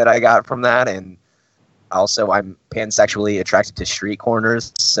suspense that I got from that, and also I'm pansexually attracted to street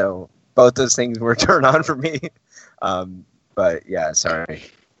corners, so both those things were a turn on for me. But yeah, sorry,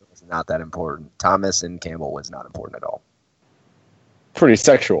 it was not that important. Thomas and Campbell was not important at all. Pretty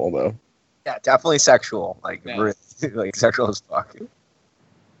sexual though. Yeah, definitely sexual, like really, like sexual as fuck.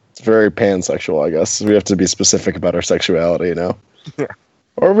 It's very pansexual, I guess. We have to be specific about our sexuality, you know. Yeah.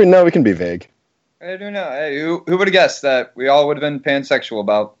 Or we can be vague. I don't know. Hey, who would have guessed that we all would have been pansexual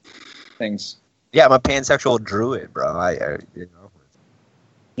about things? Yeah, I'm a pansexual druid, bro. I you know.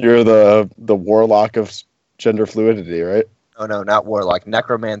 You're the warlock of gender fluidity, right? Oh no, not warlock.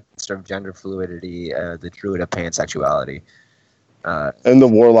 Necromancer of gender fluidity, the druid of pansexuality. And the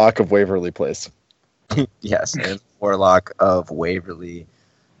warlock of Waverly Place. Yes, and warlock of Waverly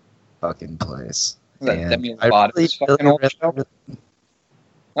fucking Place. That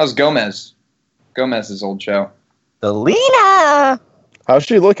was Gomez. Gomez's old show. Selena! How's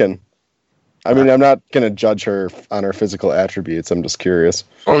she looking? I mean, I'm not going to judge her on her physical attributes. I'm just curious.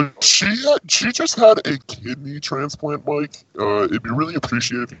 She just had a kidney transplant, Mike. It'd be really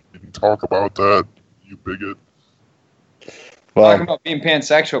appreciated if you can talk about that, you bigot. Well, Talking about being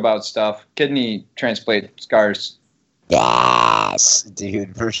pansexual about stuff. Kidney transplant scars. Yes,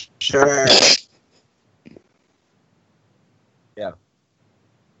 dude, for sure. Yeah.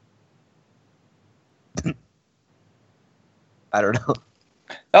 I don't know.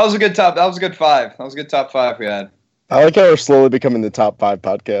 That was a good top. That was a good five. That was a good top five we had. I like how we're slowly becoming the top 5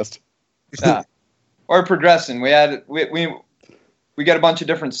 podcast. Yeah. Or progressing. We got a bunch of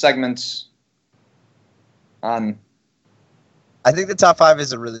different segments on. I think the top 5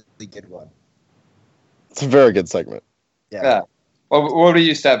 is a really good one. It's a very good segment. Yeah. Well, what we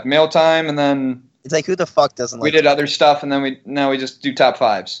used to have? Mail time, and then it's like, who the fuck doesn't like... We did other stuff, and then now we just do top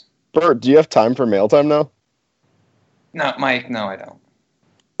 5s. Bert, do you have time for mail time now? No, Mike, no, I don't.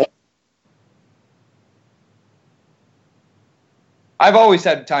 I've always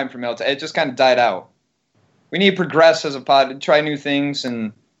had time for mail time. It just kind of died out. We need to progress as a pod, try new things,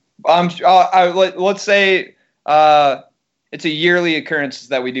 and let's say it's a yearly occurrence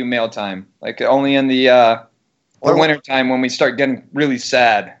that we do mail time, like only in the winter time when we start getting really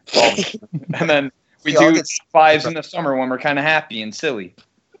sad, and then we do 5s in the summer when we're kind of happy and silly.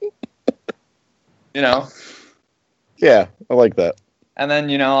 You know. Yeah, I like that. And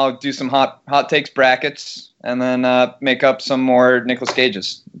then, I'll do some hot takes brackets, and then make up some more Nicolas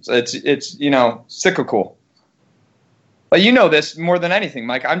Cages. It's cyclical. But you know this more than anything,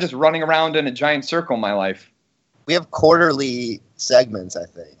 Mike. I'm just running around in a giant circle in my life. We have quarterly segments, I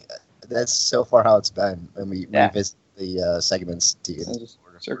think. That's so far how it's been when we revisit the segments to get into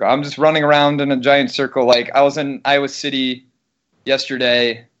circle. I'm just running around in a giant circle. Like, I was in Iowa City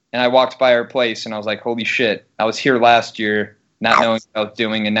yesterday, and I walked by her place, and I was like, holy shit, I was here last year, not knowing what I was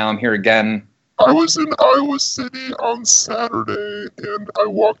doing, and now I'm here again. I was in Iowa City on Saturday, and I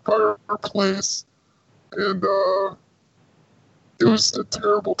walked by her place, and it was a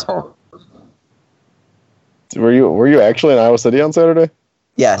terrible time. Were you actually in Iowa City on Saturday?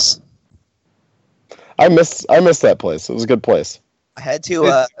 Yes. I missed that place. It was a good place. I had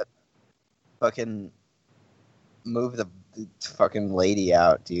to fucking move the fucking lady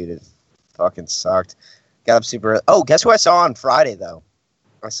out, dude. It fucking sucked. Got up super early. Oh, guess who I saw on Friday, though?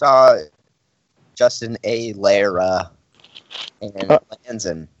 I saw Justin A. Lara and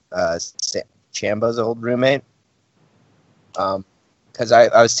Lanzin, Chambo's old roommate. Because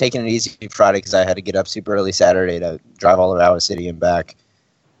I was taking it easy Friday because I had to get up super early Saturday to drive all of Iowa City and back.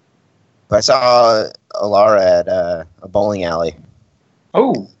 But I saw Lara at a bowling alley.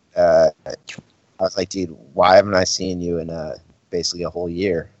 Oh. I was like, dude, why haven't I seen you in basically a whole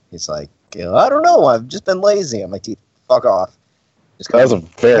year? He's like, I don't know. I've just been lazy. I'm like, dude, fuck off. That was a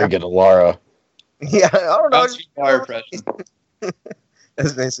very good Lara. Yeah, I don't know. Fire impression.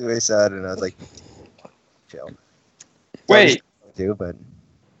 That's basically what he said, and I was like, chill. Wait. But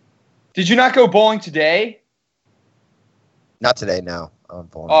did you not go bowling today? not today, no. I'm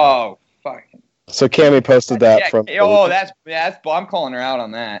bowling. Oh, fuck. So Cammy posted that from. Oh, that's I'm calling her out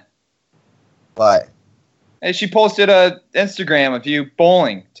on that. But And she posted a Instagram of you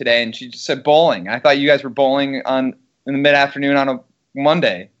bowling today, and she just said bowling. I thought you guys were bowling in the mid-afternoon on a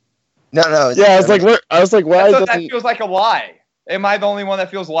Monday. no. Yeah, I was like, why That doesn't? feels like a lie. Am I the only one that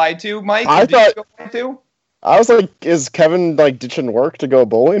feels lied to, Mike? I Did you thought- feel lied to? I was like, is Kevin like ditching work to go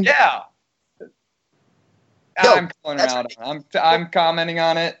bowling? Yeah. No, I'm calling her that's out. I'm commenting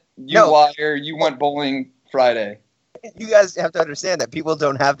on it. You No. liar. You went bowling Friday. You guys have to understand that people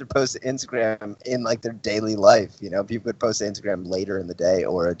don't have to post to Instagram in like their daily life. You know, people would post to Instagram later in the day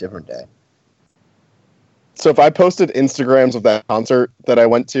or a different day. So if I posted Instagrams of that concert that I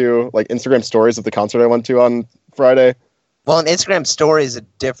went to, like Instagram stories of the concert I went to on Friday, Well, an Instagram story is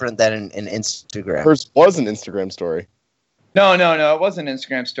different than an Instagram. hers was an Instagram story. No. It wasn't an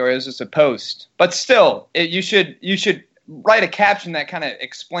Instagram story. It was just a post. But still, you should write a caption that kind of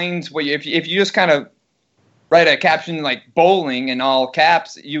explains what you. If you just kind of write a caption like bowling in all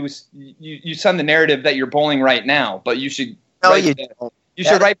caps, you send the narrative that you're bowling right now. But you should. No, write you the- don't. You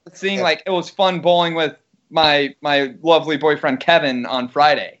should write the thing like it was fun bowling with my lovely boyfriend Kevin on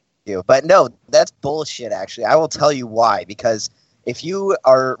Friday. But no, that's bullshit, actually. I will tell you why. Because if you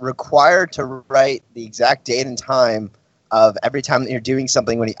are required to write the exact date and time of every time that you're doing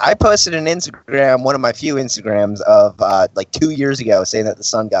something, I posted an Instagram, one of my few Instagrams of like 2 years ago saying that the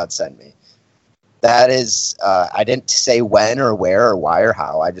sun god sent me. That is, I didn't say when or where or why or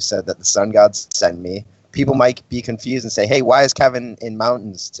how. I just said that the sun god sent me. People might be confused and say, hey, why is Kevin in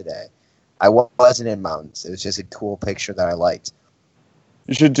mountains today? I wasn't in mountains. It was just a cool picture that I liked.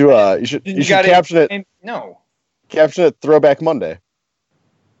 You should do you should caption it. No. Caption it Throwback Monday.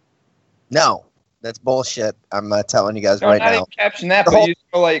 No, that's bullshit. I'm telling you guys No, right not now. even caption that, The but whole- you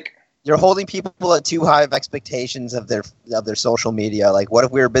go like. You're holding people at too high of expectations of their social media. Like, what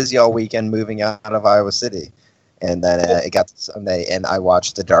if we were busy all weekend moving out of Iowa City, and then it got to Sunday, and I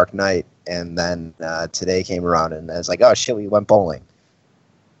watched The Dark Knight, and then today came around, and I was like, oh shit, we went bowling.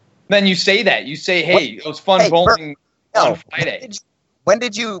 Then you say that. You say, hey, it was fun Hey, bowling No, on Friday. When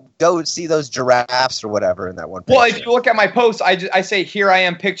did you go see those giraffes or whatever in that one picture? Well, if you look at my post, I say, here I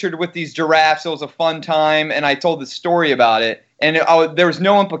am pictured with these giraffes. It was a fun time, and I told the story about it. And there was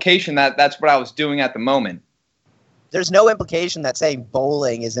no implication that that's what I was doing at the moment. There's no implication that saying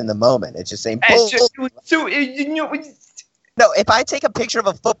bowling is in the moment. It's just saying It's bowling. just, No, if I take a picture of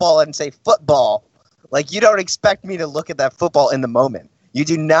a football and say football, like, you don't expect me to look at that football in the moment. You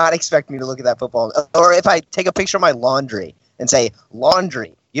do not expect me to look at that football. Or if I take a picture of my laundry and say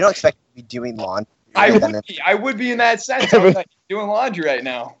laundry, you don't expect me to be doing laundry. I would be in that sense. I was like, doing laundry right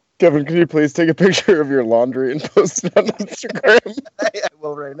now. Kevin, can you please take a picture of your laundry and post it on Instagram? I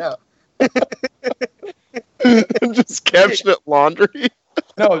will right now. And just caption it laundry.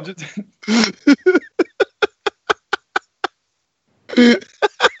 No, just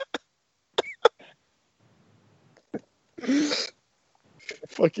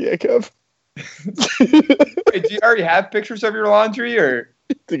Fuck yeah, Kev. wait, do you already have pictures of your laundry, or?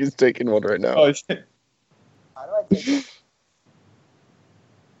 I think he's taking one right now. Oh, shit. How do I take it?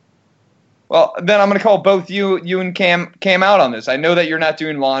 Well, then I'm going to call both you and Cam out on this. I know that you're not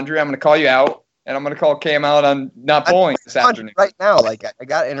doing laundry. I'm going to call you out, and I'm going to call Cam out on not bowling this afternoon. Right now, like, I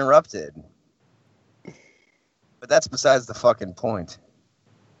got interrupted. But that's besides the fucking point.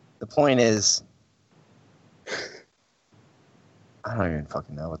 The point is, I don't even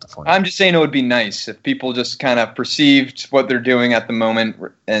fucking know what the point. I'm just saying it would be nice if people just kind of perceived what they're doing at the moment.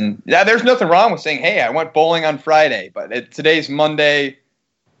 And yeah, there's nothing wrong with saying, hey, I went bowling on Friday, but today's Monday.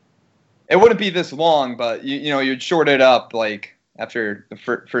 It wouldn't be this long, but you'd short it up like after the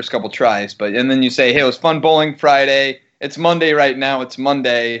first couple tries. And then you say, hey, it was fun bowling Friday. It's Monday right now. It's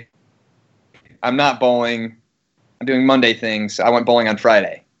Monday. I'm not bowling. I'm doing Monday things. I went bowling on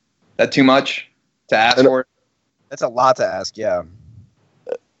Friday. That too much to ask for? That's a lot to ask, yeah.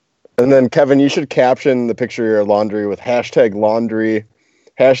 And then, Kevin, you should caption the picture of your laundry with hashtag laundry,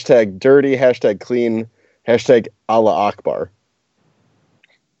 hashtag dirty, hashtag clean, hashtag Allah Akbar.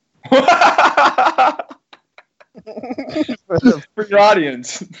 For your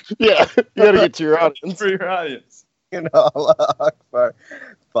audience. Yeah, you gotta get to your audience. For your audience. Allah Akbar.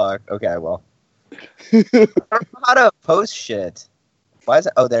 Fuck. Okay, well. I don't know how to post shit. Why is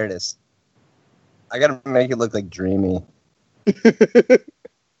it? Oh, there it is. I gotta make it look like dreamy. I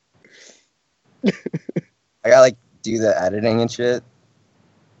gotta like do the editing and shit.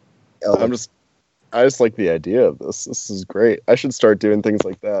 I just like the idea of this. This is great. I should start doing things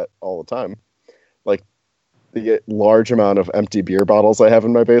like that all the time. Like the large amount of empty beer bottles I have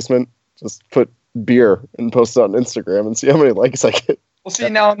in my basement. Just put beer and post it on Instagram and see how many likes I get. Well, see,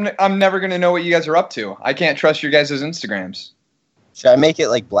 now I'm never gonna know what you guys are up to. I can't trust your guys' Instagrams. Should I make it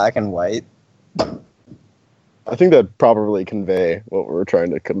like black and white? I think that'd probably convey what we're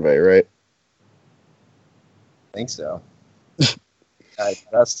trying to convey, right? I think so.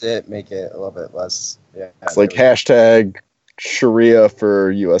 Adjust it, make it a little bit less. Yeah, it's like hashtag Sharia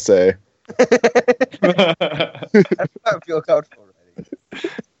for USA. I feel comfortable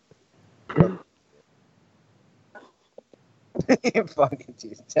writing. Fucking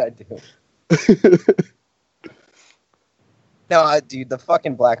dude, I do. No, dude, the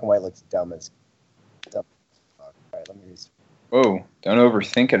fucking black and white looks dumb as fuck. All right, let me use. Whoa! Don't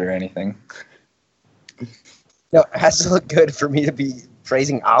overthink it or anything. No, it has to look good for me to be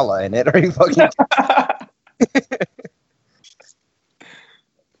praising Allah in it. Are you fucking?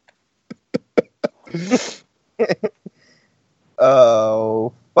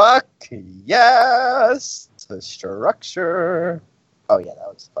 Oh fuck yes! The structure. Oh yeah, that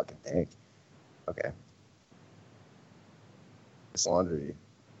was fucking dank. Okay. This laundry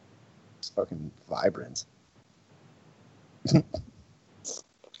is fucking vibrant.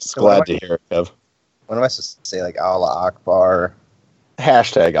 Just glad to hear it, Kev. What am I supposed to say? Like Allah Akbar.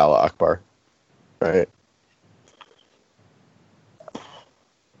 Hashtag Allah Akbar. Right.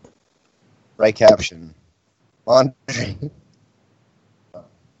 Right caption. Laundry.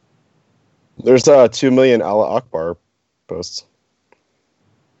 There's 2 million Allah Akbar posts.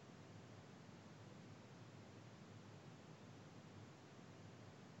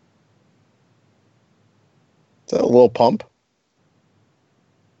 Is that a little pump?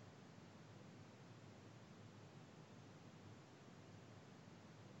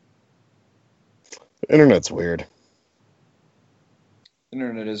 The internet's weird.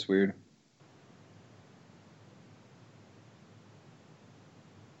 Internet is weird.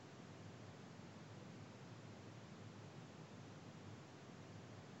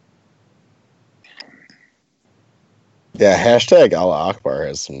 Yeah, hashtag Allah Akbar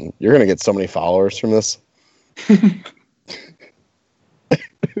has some. You're gonna get so many followers from this.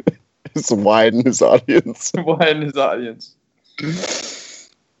 It's widen his audience. Widen his audience.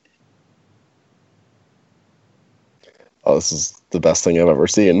 Oh, this is the best thing I've ever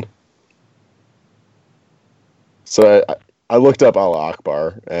seen. So I looked up Allah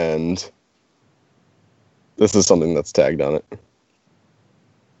Akbar, and this is something that's tagged on it.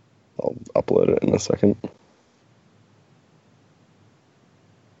 I'll upload it in a second.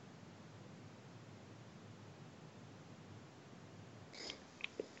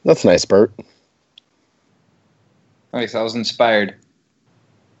 That's nice, Bert. Nice, I was inspired.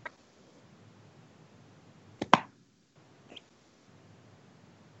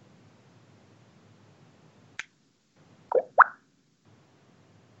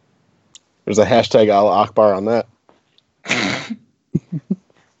 There's a hashtag Allah Akbar on that. I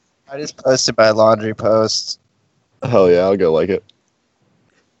just posted my laundry post. Hell yeah, I'll go like it.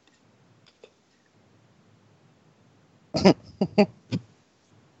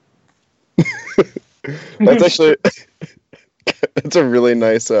 That's actually it's a really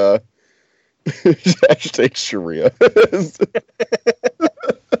nice hashtag Sharia.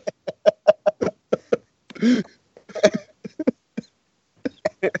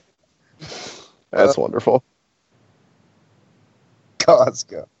 That's wonderful. Let's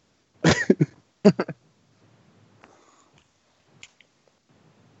go. I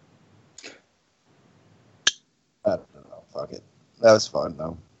don't know. Fuck it. That was fun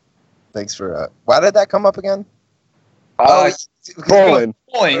though. Thanks for. Why did that come up again? Bowling.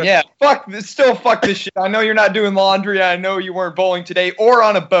 Bowling, yeah. Fuck this shit. I know you're not doing laundry. I know you weren't bowling today or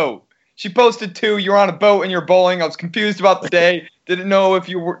on a boat. She posted 2. You're on a boat and you're bowling. I was confused about the day. Didn't know if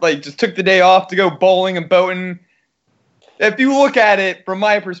you were just took the day off to go bowling and boating. If you look at it from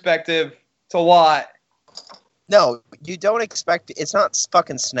my perspective, it's a lot. No, you don't expect. It's not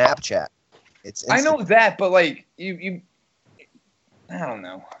fucking Snapchat. It's. I know that, but you. I don't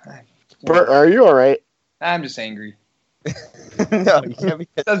know. Bert, are you all right? I'm just angry. No, you can't be.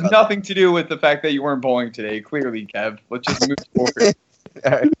 It has nothing to do with the fact that you weren't bowling today. Clearly, Kev. Let's just move forward.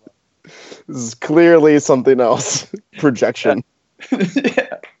 All right. This is clearly something else. Projection.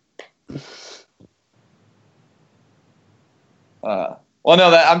 Yeah. Well,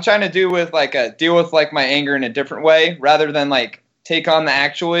 no, that I'm trying to deal with my anger in a different way rather than take on the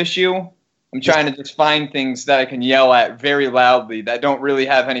actual issue. I'm trying to just find things that I can yell at very loudly that don't really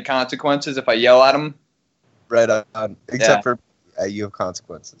have any consequences if I yell at them. Right on. Except for you have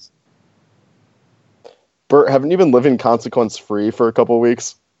consequences. Bert, haven't you been living consequence-free for a couple of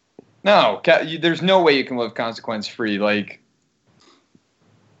weeks? No, there's no way you can live consequence-free.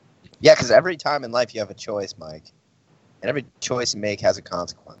 Yeah, because every time in life you have a choice, Mike. And every choice you make has a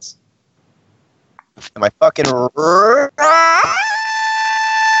consequence. Am I fucking...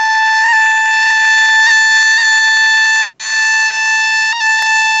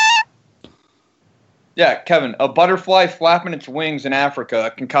 Yeah, Kevin, a butterfly flapping its wings in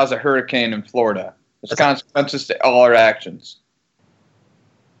Africa can cause a hurricane in Florida. There's consequences to all our actions.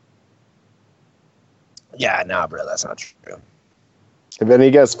 Yeah, nah, bro, that's not true. Have any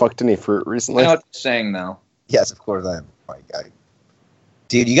of you guys fucked any fruit recently? I know what you're saying, though. Yes, of course I am.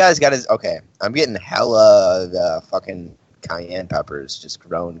 Dude, you guys got to... Okay, I'm getting hella fucking cayenne peppers just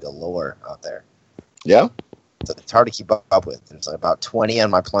grown galore out there. Yeah? So it's hard to keep up with. There's about 20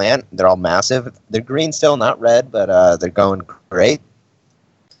 on my plant. They're all massive. They're green still, not red, but they're going great.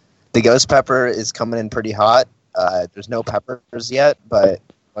 The ghost pepper is coming in pretty hot. There's no peppers yet, but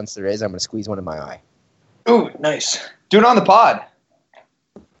once there is, I'm going to squeeze one in my eye. Ooh, nice. Do it on the pod.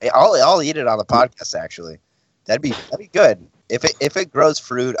 Hey, I'll eat it on the podcast, actually. That'd be good. If it grows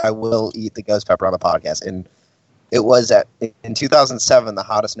fruit, I will eat the ghost pepper on the podcast. And it was in 2007 the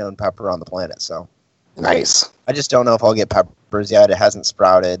hottest known pepper on the planet. So Nice. I just don't know if I'll get peppers yet. It hasn't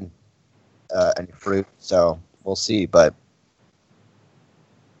sprouted any fruit, so we'll see. But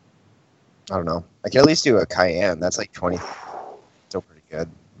I don't know. I can at least do a cayenne. That's 20. Still pretty good.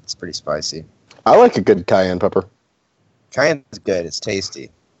 It's pretty spicy. I like a good cayenne pepper. Cayenne's good. It's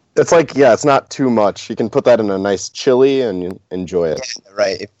tasty. It's it's not too much. You can put that in a nice chili and you enjoy it. Yeah,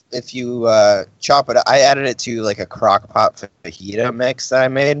 right. If you chop it, I added it to a crock pot fajita mix that I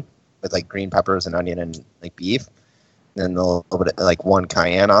made with green peppers and onion and beef, and then a little bit of, one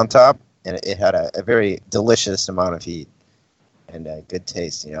cayenne on top, and it had a very delicious amount of heat and good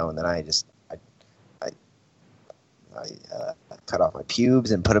taste, And then I cut off my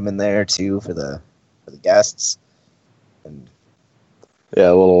pubes and put them in there too for the guests, and Yeah,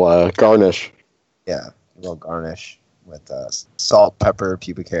 a little garnish. yeah, a little garnish with salt, pepper,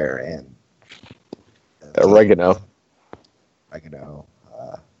 pubic hair, and Oregano.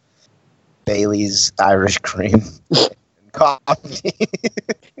 Bailey's Irish cream, and coffee,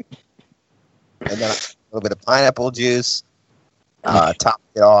 and then a little bit of pineapple juice. Topped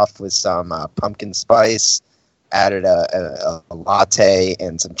it off with some pumpkin spice. Added a latte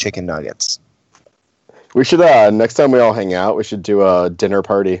and some chicken nuggets. We should next time we all hang out, we should do a dinner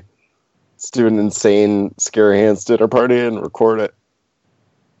party. Let's do an insane Scary Hands dinner party and record it.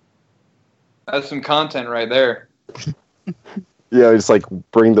 That's some content right there. Yeah, just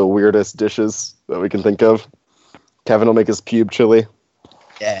bring the weirdest dishes that we can think of. Kevin will make his pube chili.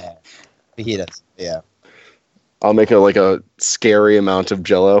 Yeah, fajitas. Yeah, I'll make a scary amount of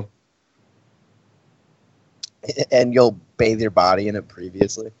Jello. and you'll bathe your body in it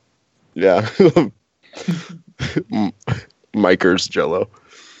previously. Yeah, Miker's Jello.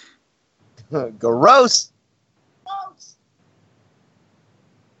 Gross.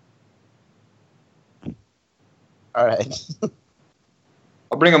 All right.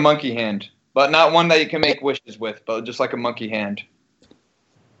 I'll bring a monkey hand, but not one that you can make wishes with, but just a monkey hand.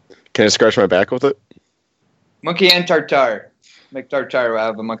 Can I scratch my back with it? Monkey hand tartare. Make tartare out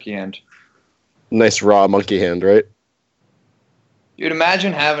of the monkey hand. Nice raw monkey hand, right? Dude,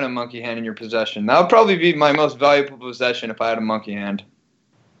 imagine having a monkey hand in your possession. That would probably be my most valuable possession if I had a monkey hand.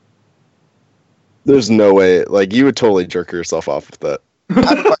 There's no way. You would totally jerk yourself off with that.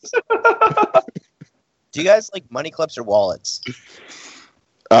 Do you guys like money clips or wallets?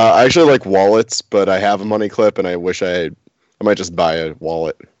 I actually like wallets, but I have a money clip, and I wish I I might just buy a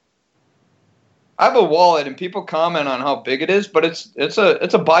wallet. I have a wallet, and people comment on how big it is, but it's a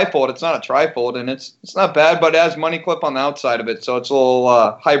bifold. It's not a trifold, and it's not bad, but it has money clip on the outside of it, so it's a little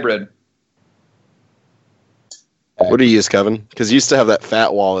hybrid. What do you use, Kevin? Because you used to have that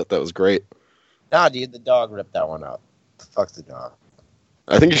fat wallet that was great. Nah, dude, the dog ripped that one out. Fuck the dog.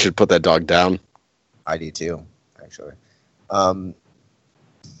 I think you should put that dog down. I do too, actually.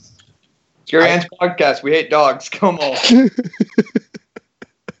 Scary Hands podcast. We hate dogs. Come on.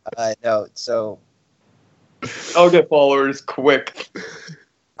 No, so I'll get followers quick.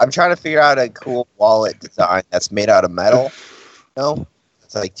 I'm trying to figure out a cool wallet design that's made out of metal. No,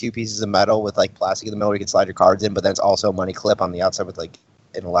 it's like two pieces of metal with like plastic in the middle where you can slide your cards in, but then it's also a money clip on the outside with like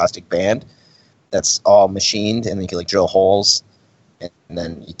an elastic band that's all machined, and then you can like drill holes, and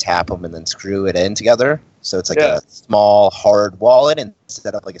then you tap them and then screw it in together. So it's like a small hard wallet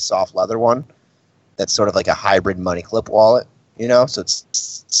instead of like a soft leather one. That's sort of like a hybrid money clip wallet, you know. So it's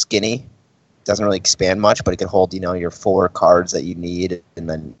skinny, doesn't really expand much, but it can hold, you know, your 4 cards that you need, and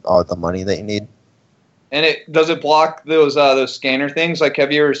then all the money that you need. And does it block those scanner things? Like,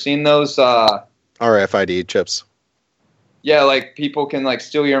 have you ever seen those? RFID chips. Yeah, like people can like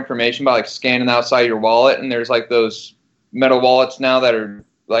steal your information by like scanning the outside of your wallet, and there's like those metal wallets now that are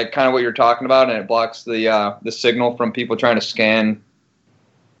like kind of what you're talking about, and it blocks the signal from people trying to scan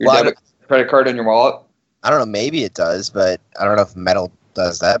your debit credit card in your wallet. I don't know, maybe it does, but I don't know if metal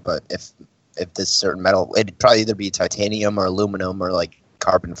does that. But if this certain metal, it'd probably either be titanium or aluminum or like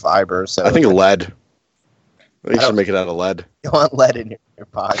carbon fiber. So I think lead. I think you should make it out of lead. You want lead in your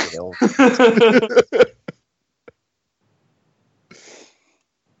pocket.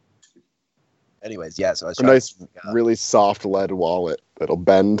 Anyways, yeah, so I was a nice, really soft lead wallet that'll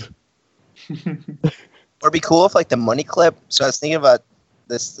bend. Or it'd be cool if like the money clip. So I was thinking about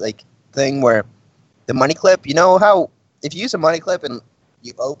this like thing where the money clip, you know how if you use a money clip and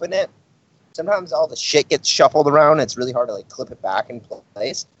you open it, sometimes all the shit gets shuffled around and it's really hard to like clip it back in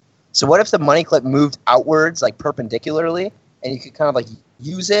place. So what if the money clip moved outwards like perpendicularly, and you could kind of like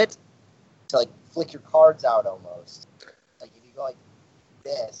use it to like flick your cards out almost. Like if you go like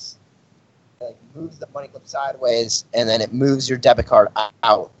this, it like moves the money clip sideways, and then it moves your debit card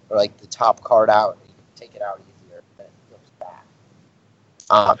out, or like the top card out, and you can take it out easier, and then it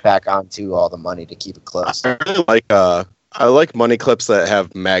goes back onto all the money to keep it close. I really like I like money clips that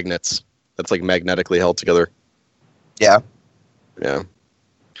have magnets that's like magnetically held together. Yeah. Yeah.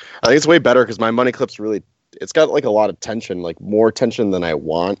 I think it's way better because my money clip's really, it's got like a lot of tension, like more tension than I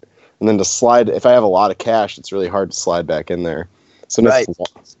want. And then to slide, if I have a lot of cash, it's really hard to slide back in there. So right.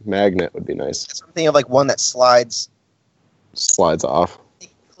 Magnet would be nice. Something of like one that slides off.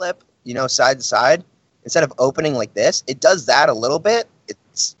 Clip, you know, side to side. Instead of opening like this, it does that a little bit.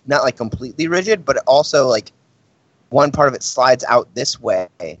 It's not like completely rigid, but it also like one part of it slides out this way.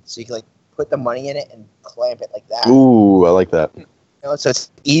 So you can like put the money in it and clamp it like that. Ooh, I like that. You know, so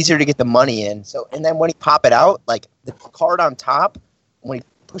it's easier to get the money in. So, and then when you pop it out, like the card on top, when you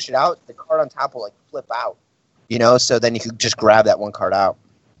push it out, the card on top will like flip out. You know, so then you could just grab that one card out.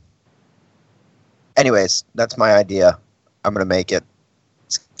 Anyways, that's my idea. I'm gonna make it.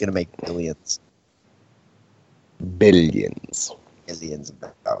 It's gonna make billions. Billions. Billions of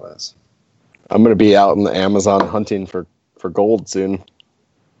dollars. I'm gonna be out in the Amazon hunting for gold soon.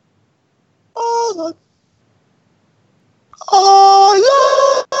 Oh, look. Oh,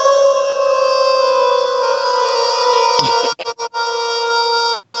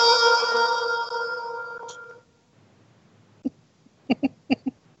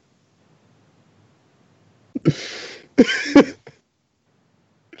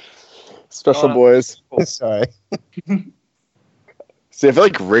 Special boys. Sorry. See, I feel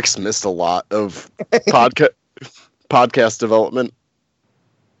like Rick's missed a lot of podcast development.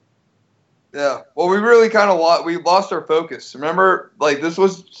 Yeah, well, we really kind of lost our focus. Remember, like this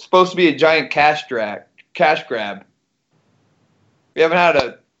was supposed to be a giant cash grab. We haven't had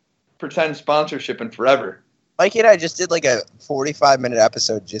a pretend sponsorship in forever. Mikey and I just did like a 45-minute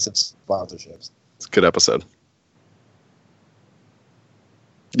episode just of sponsorships. It's a good episode.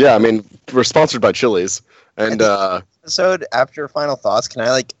 Yeah, I mean, we're sponsored by Chili's, and episode after final thoughts, can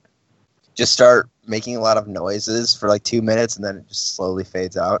I like just start making a lot of noises for like 2 minutes and then it just slowly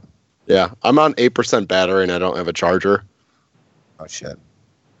fades out? Yeah, I'm on 8% battery and I don't have a charger. Oh shit!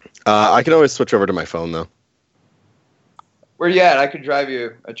 I can always switch over to my phone though. Where you at? I could drive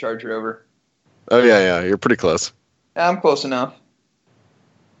you a charger over. Oh yeah, you're pretty close. Yeah, I'm close enough.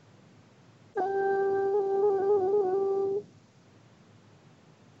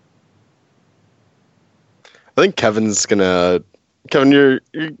 I think Kevin, you're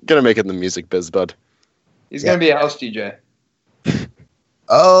gonna make it in the music biz, bud. He's gonna be a house DJ.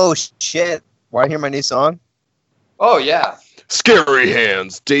 Oh shit! Want to hear my new song? Oh yeah. Scary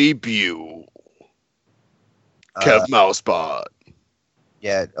Hands debut. Kev Mousebot.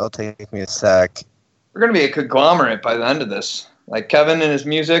 Yeah, it'll take me a sec. We're gonna be a conglomerate by the end of this. Like Kevin and his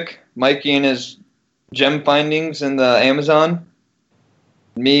music, Mikey and his gem findings in the Amazon,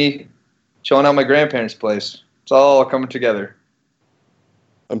 me chilling out my grandparents' place. It's all coming together.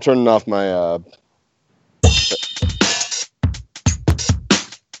 I'm turning off my.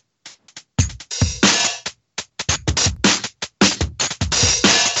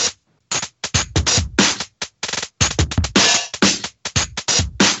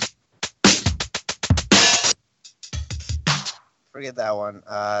 Forget that one.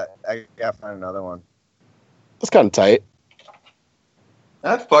 I gotta find another one. It's kind of tight.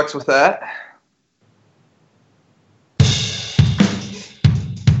 That fucks with that.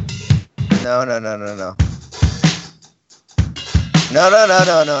 No. No.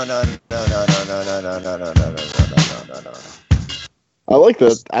 I like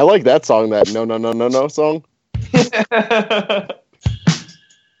that. I like that song. That no song.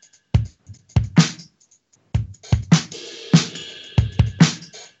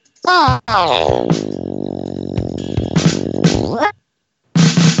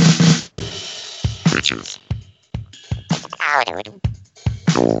 Bitches.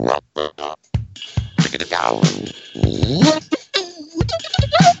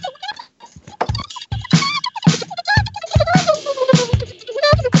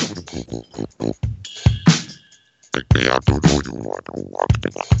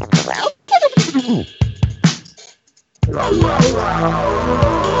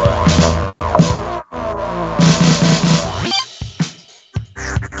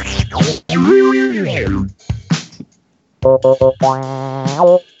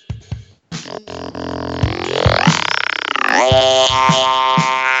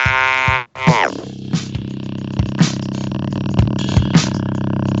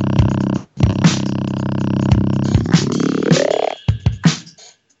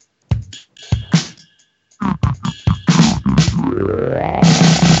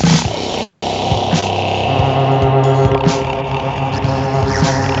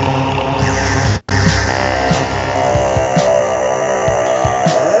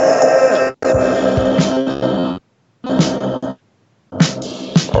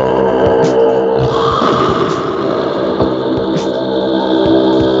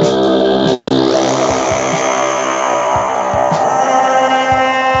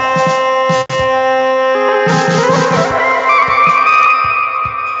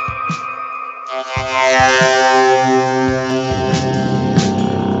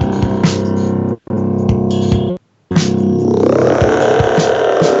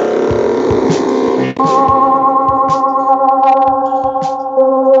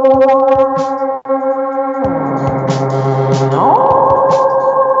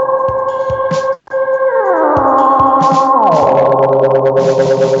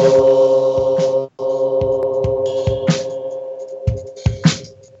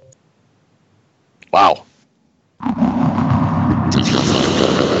 Wow.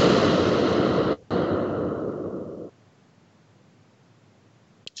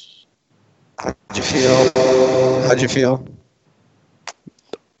 How'd you feel?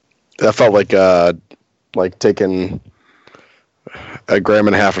 That felt like taking a gram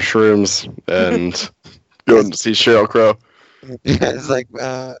and a half of shrooms and going to see Sheryl Crow. Yeah, it's like,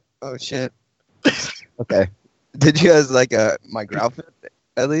 oh shit. Okay. Did you guys like my growl fit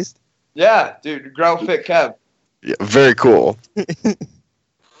at least? Yeah, dude, grow fit Kev. Yeah, very cool.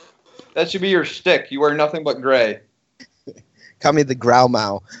 That should be your stick. You wear nothing but gray. Call me the growl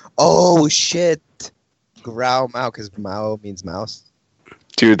Mao. Oh shit. Growl Mao, because Mao means mouse.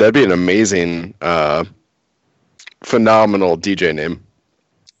 Dude, that'd be an amazing, phenomenal DJ name.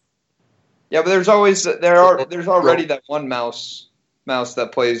 Yeah, but there's already that one mouse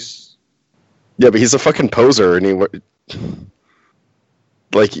that plays. Yeah, but he's a fucking poser, and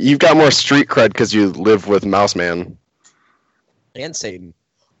like, you've got more street cred because you live with Mouse Man. And Satan.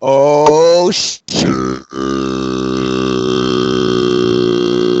 Oh shit.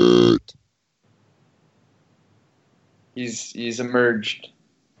 He's emerged.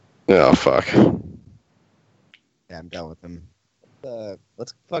 Oh, fuck. Yeah, I'm done with him.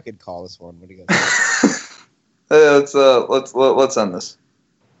 Let's fucking call this one. What do you guys think? Let's end this.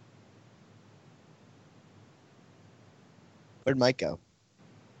 Where'd Mike go?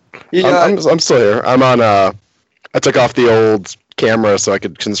 I'm still here. I'm on. I took off the old camera so I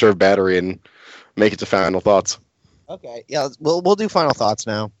could conserve battery and make it to final thoughts. Okay, yeah, we'll do final thoughts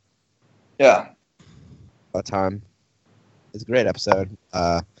now. Yeah. What time? It's a great episode.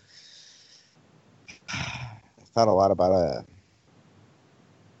 I thought a lot about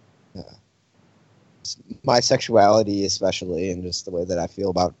my sexuality, especially, and just the way that I feel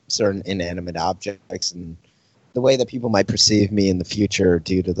about certain inanimate objects and the way that people might perceive me in the future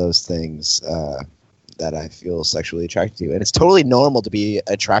due to those things that I feel sexually attracted to. And it's totally normal to be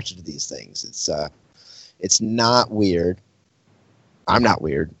attracted to these things. It's not weird. I'm not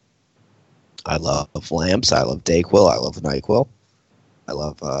weird. I love lamps. I love Dayquil. I love NyQuil. I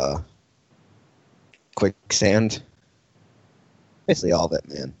love quicksand. Basically all of it,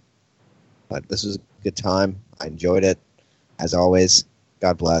 man. But this was a good time. I enjoyed it. As always,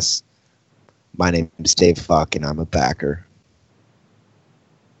 God bless. My name is Dave Fuck, and I'm a backer.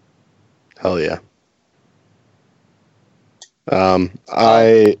 Hell yeah.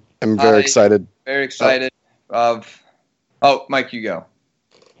 I am very excited. Very excited of... Oh, Mike, you go.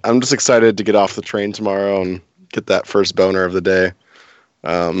 I'm just excited to get off the train tomorrow and get that first boner of the day.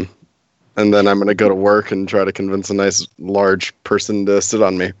 And then I'm going to go to work and try to convince a nice, large person to sit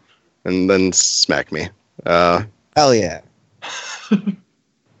on me and then smack me. Hell yeah.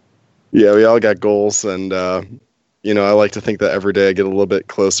 Yeah, we all got goals, and, I like to think that every day I get a little bit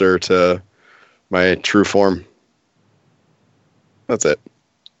closer to my true form. That's it.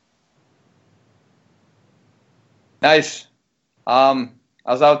 Nice. I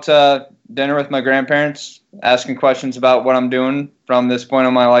was out to dinner with my grandparents, asking questions about what I'm doing from this point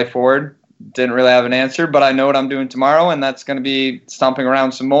on my life forward. Didn't really have an answer, but I know what I'm doing tomorrow, and that's going to be stomping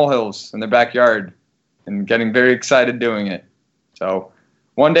around some molehills in their backyard and getting very excited doing it. So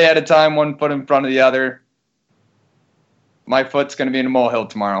one day at a time, one foot in front of the other. My foot's going to be in a molehill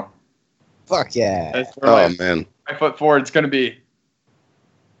tomorrow. Fuck yeah. That's where Man. my foot forward's going to be.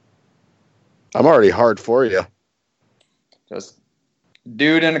 I'm already hard for you. Just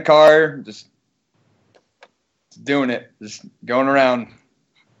dude in a car, just doing it, just going around.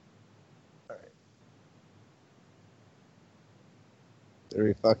 There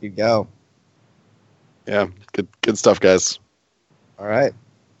we fucking go. Yeah, good stuff, guys. All right.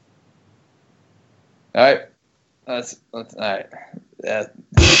 All right. That's all right. Yeah.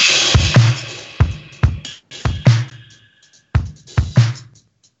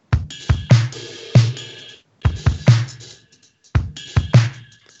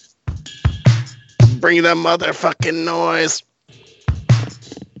 Bring that motherfucking noise.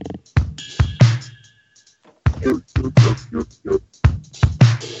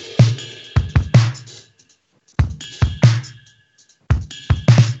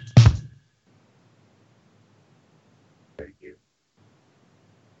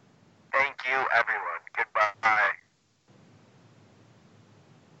 Thank you, everyone. Goodbye.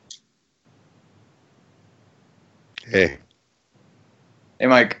 Hey. Hey,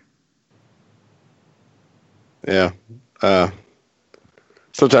 Mike. Yeah.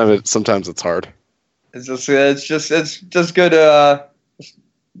 Sometimes it's hard. It's just good to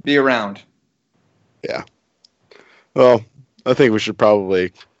be around. Yeah. Well, I think we should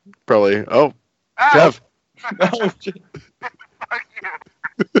probably. Oh, Ah! Kev. Oh, shit. Fuck you.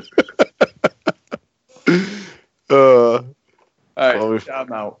 Uh, All right, Well,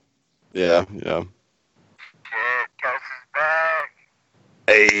 I'm out. yeah. Shit, Gus is back.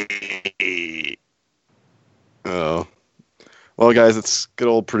 Hey. Oh. Well, guys, it's good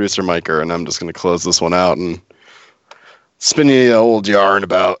old producer Miker, and I'm just going to close this one out and spin you an old yarn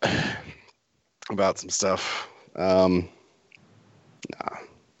about some stuff. Nah.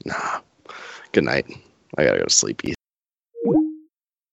 Good night. I gotta go to sleep.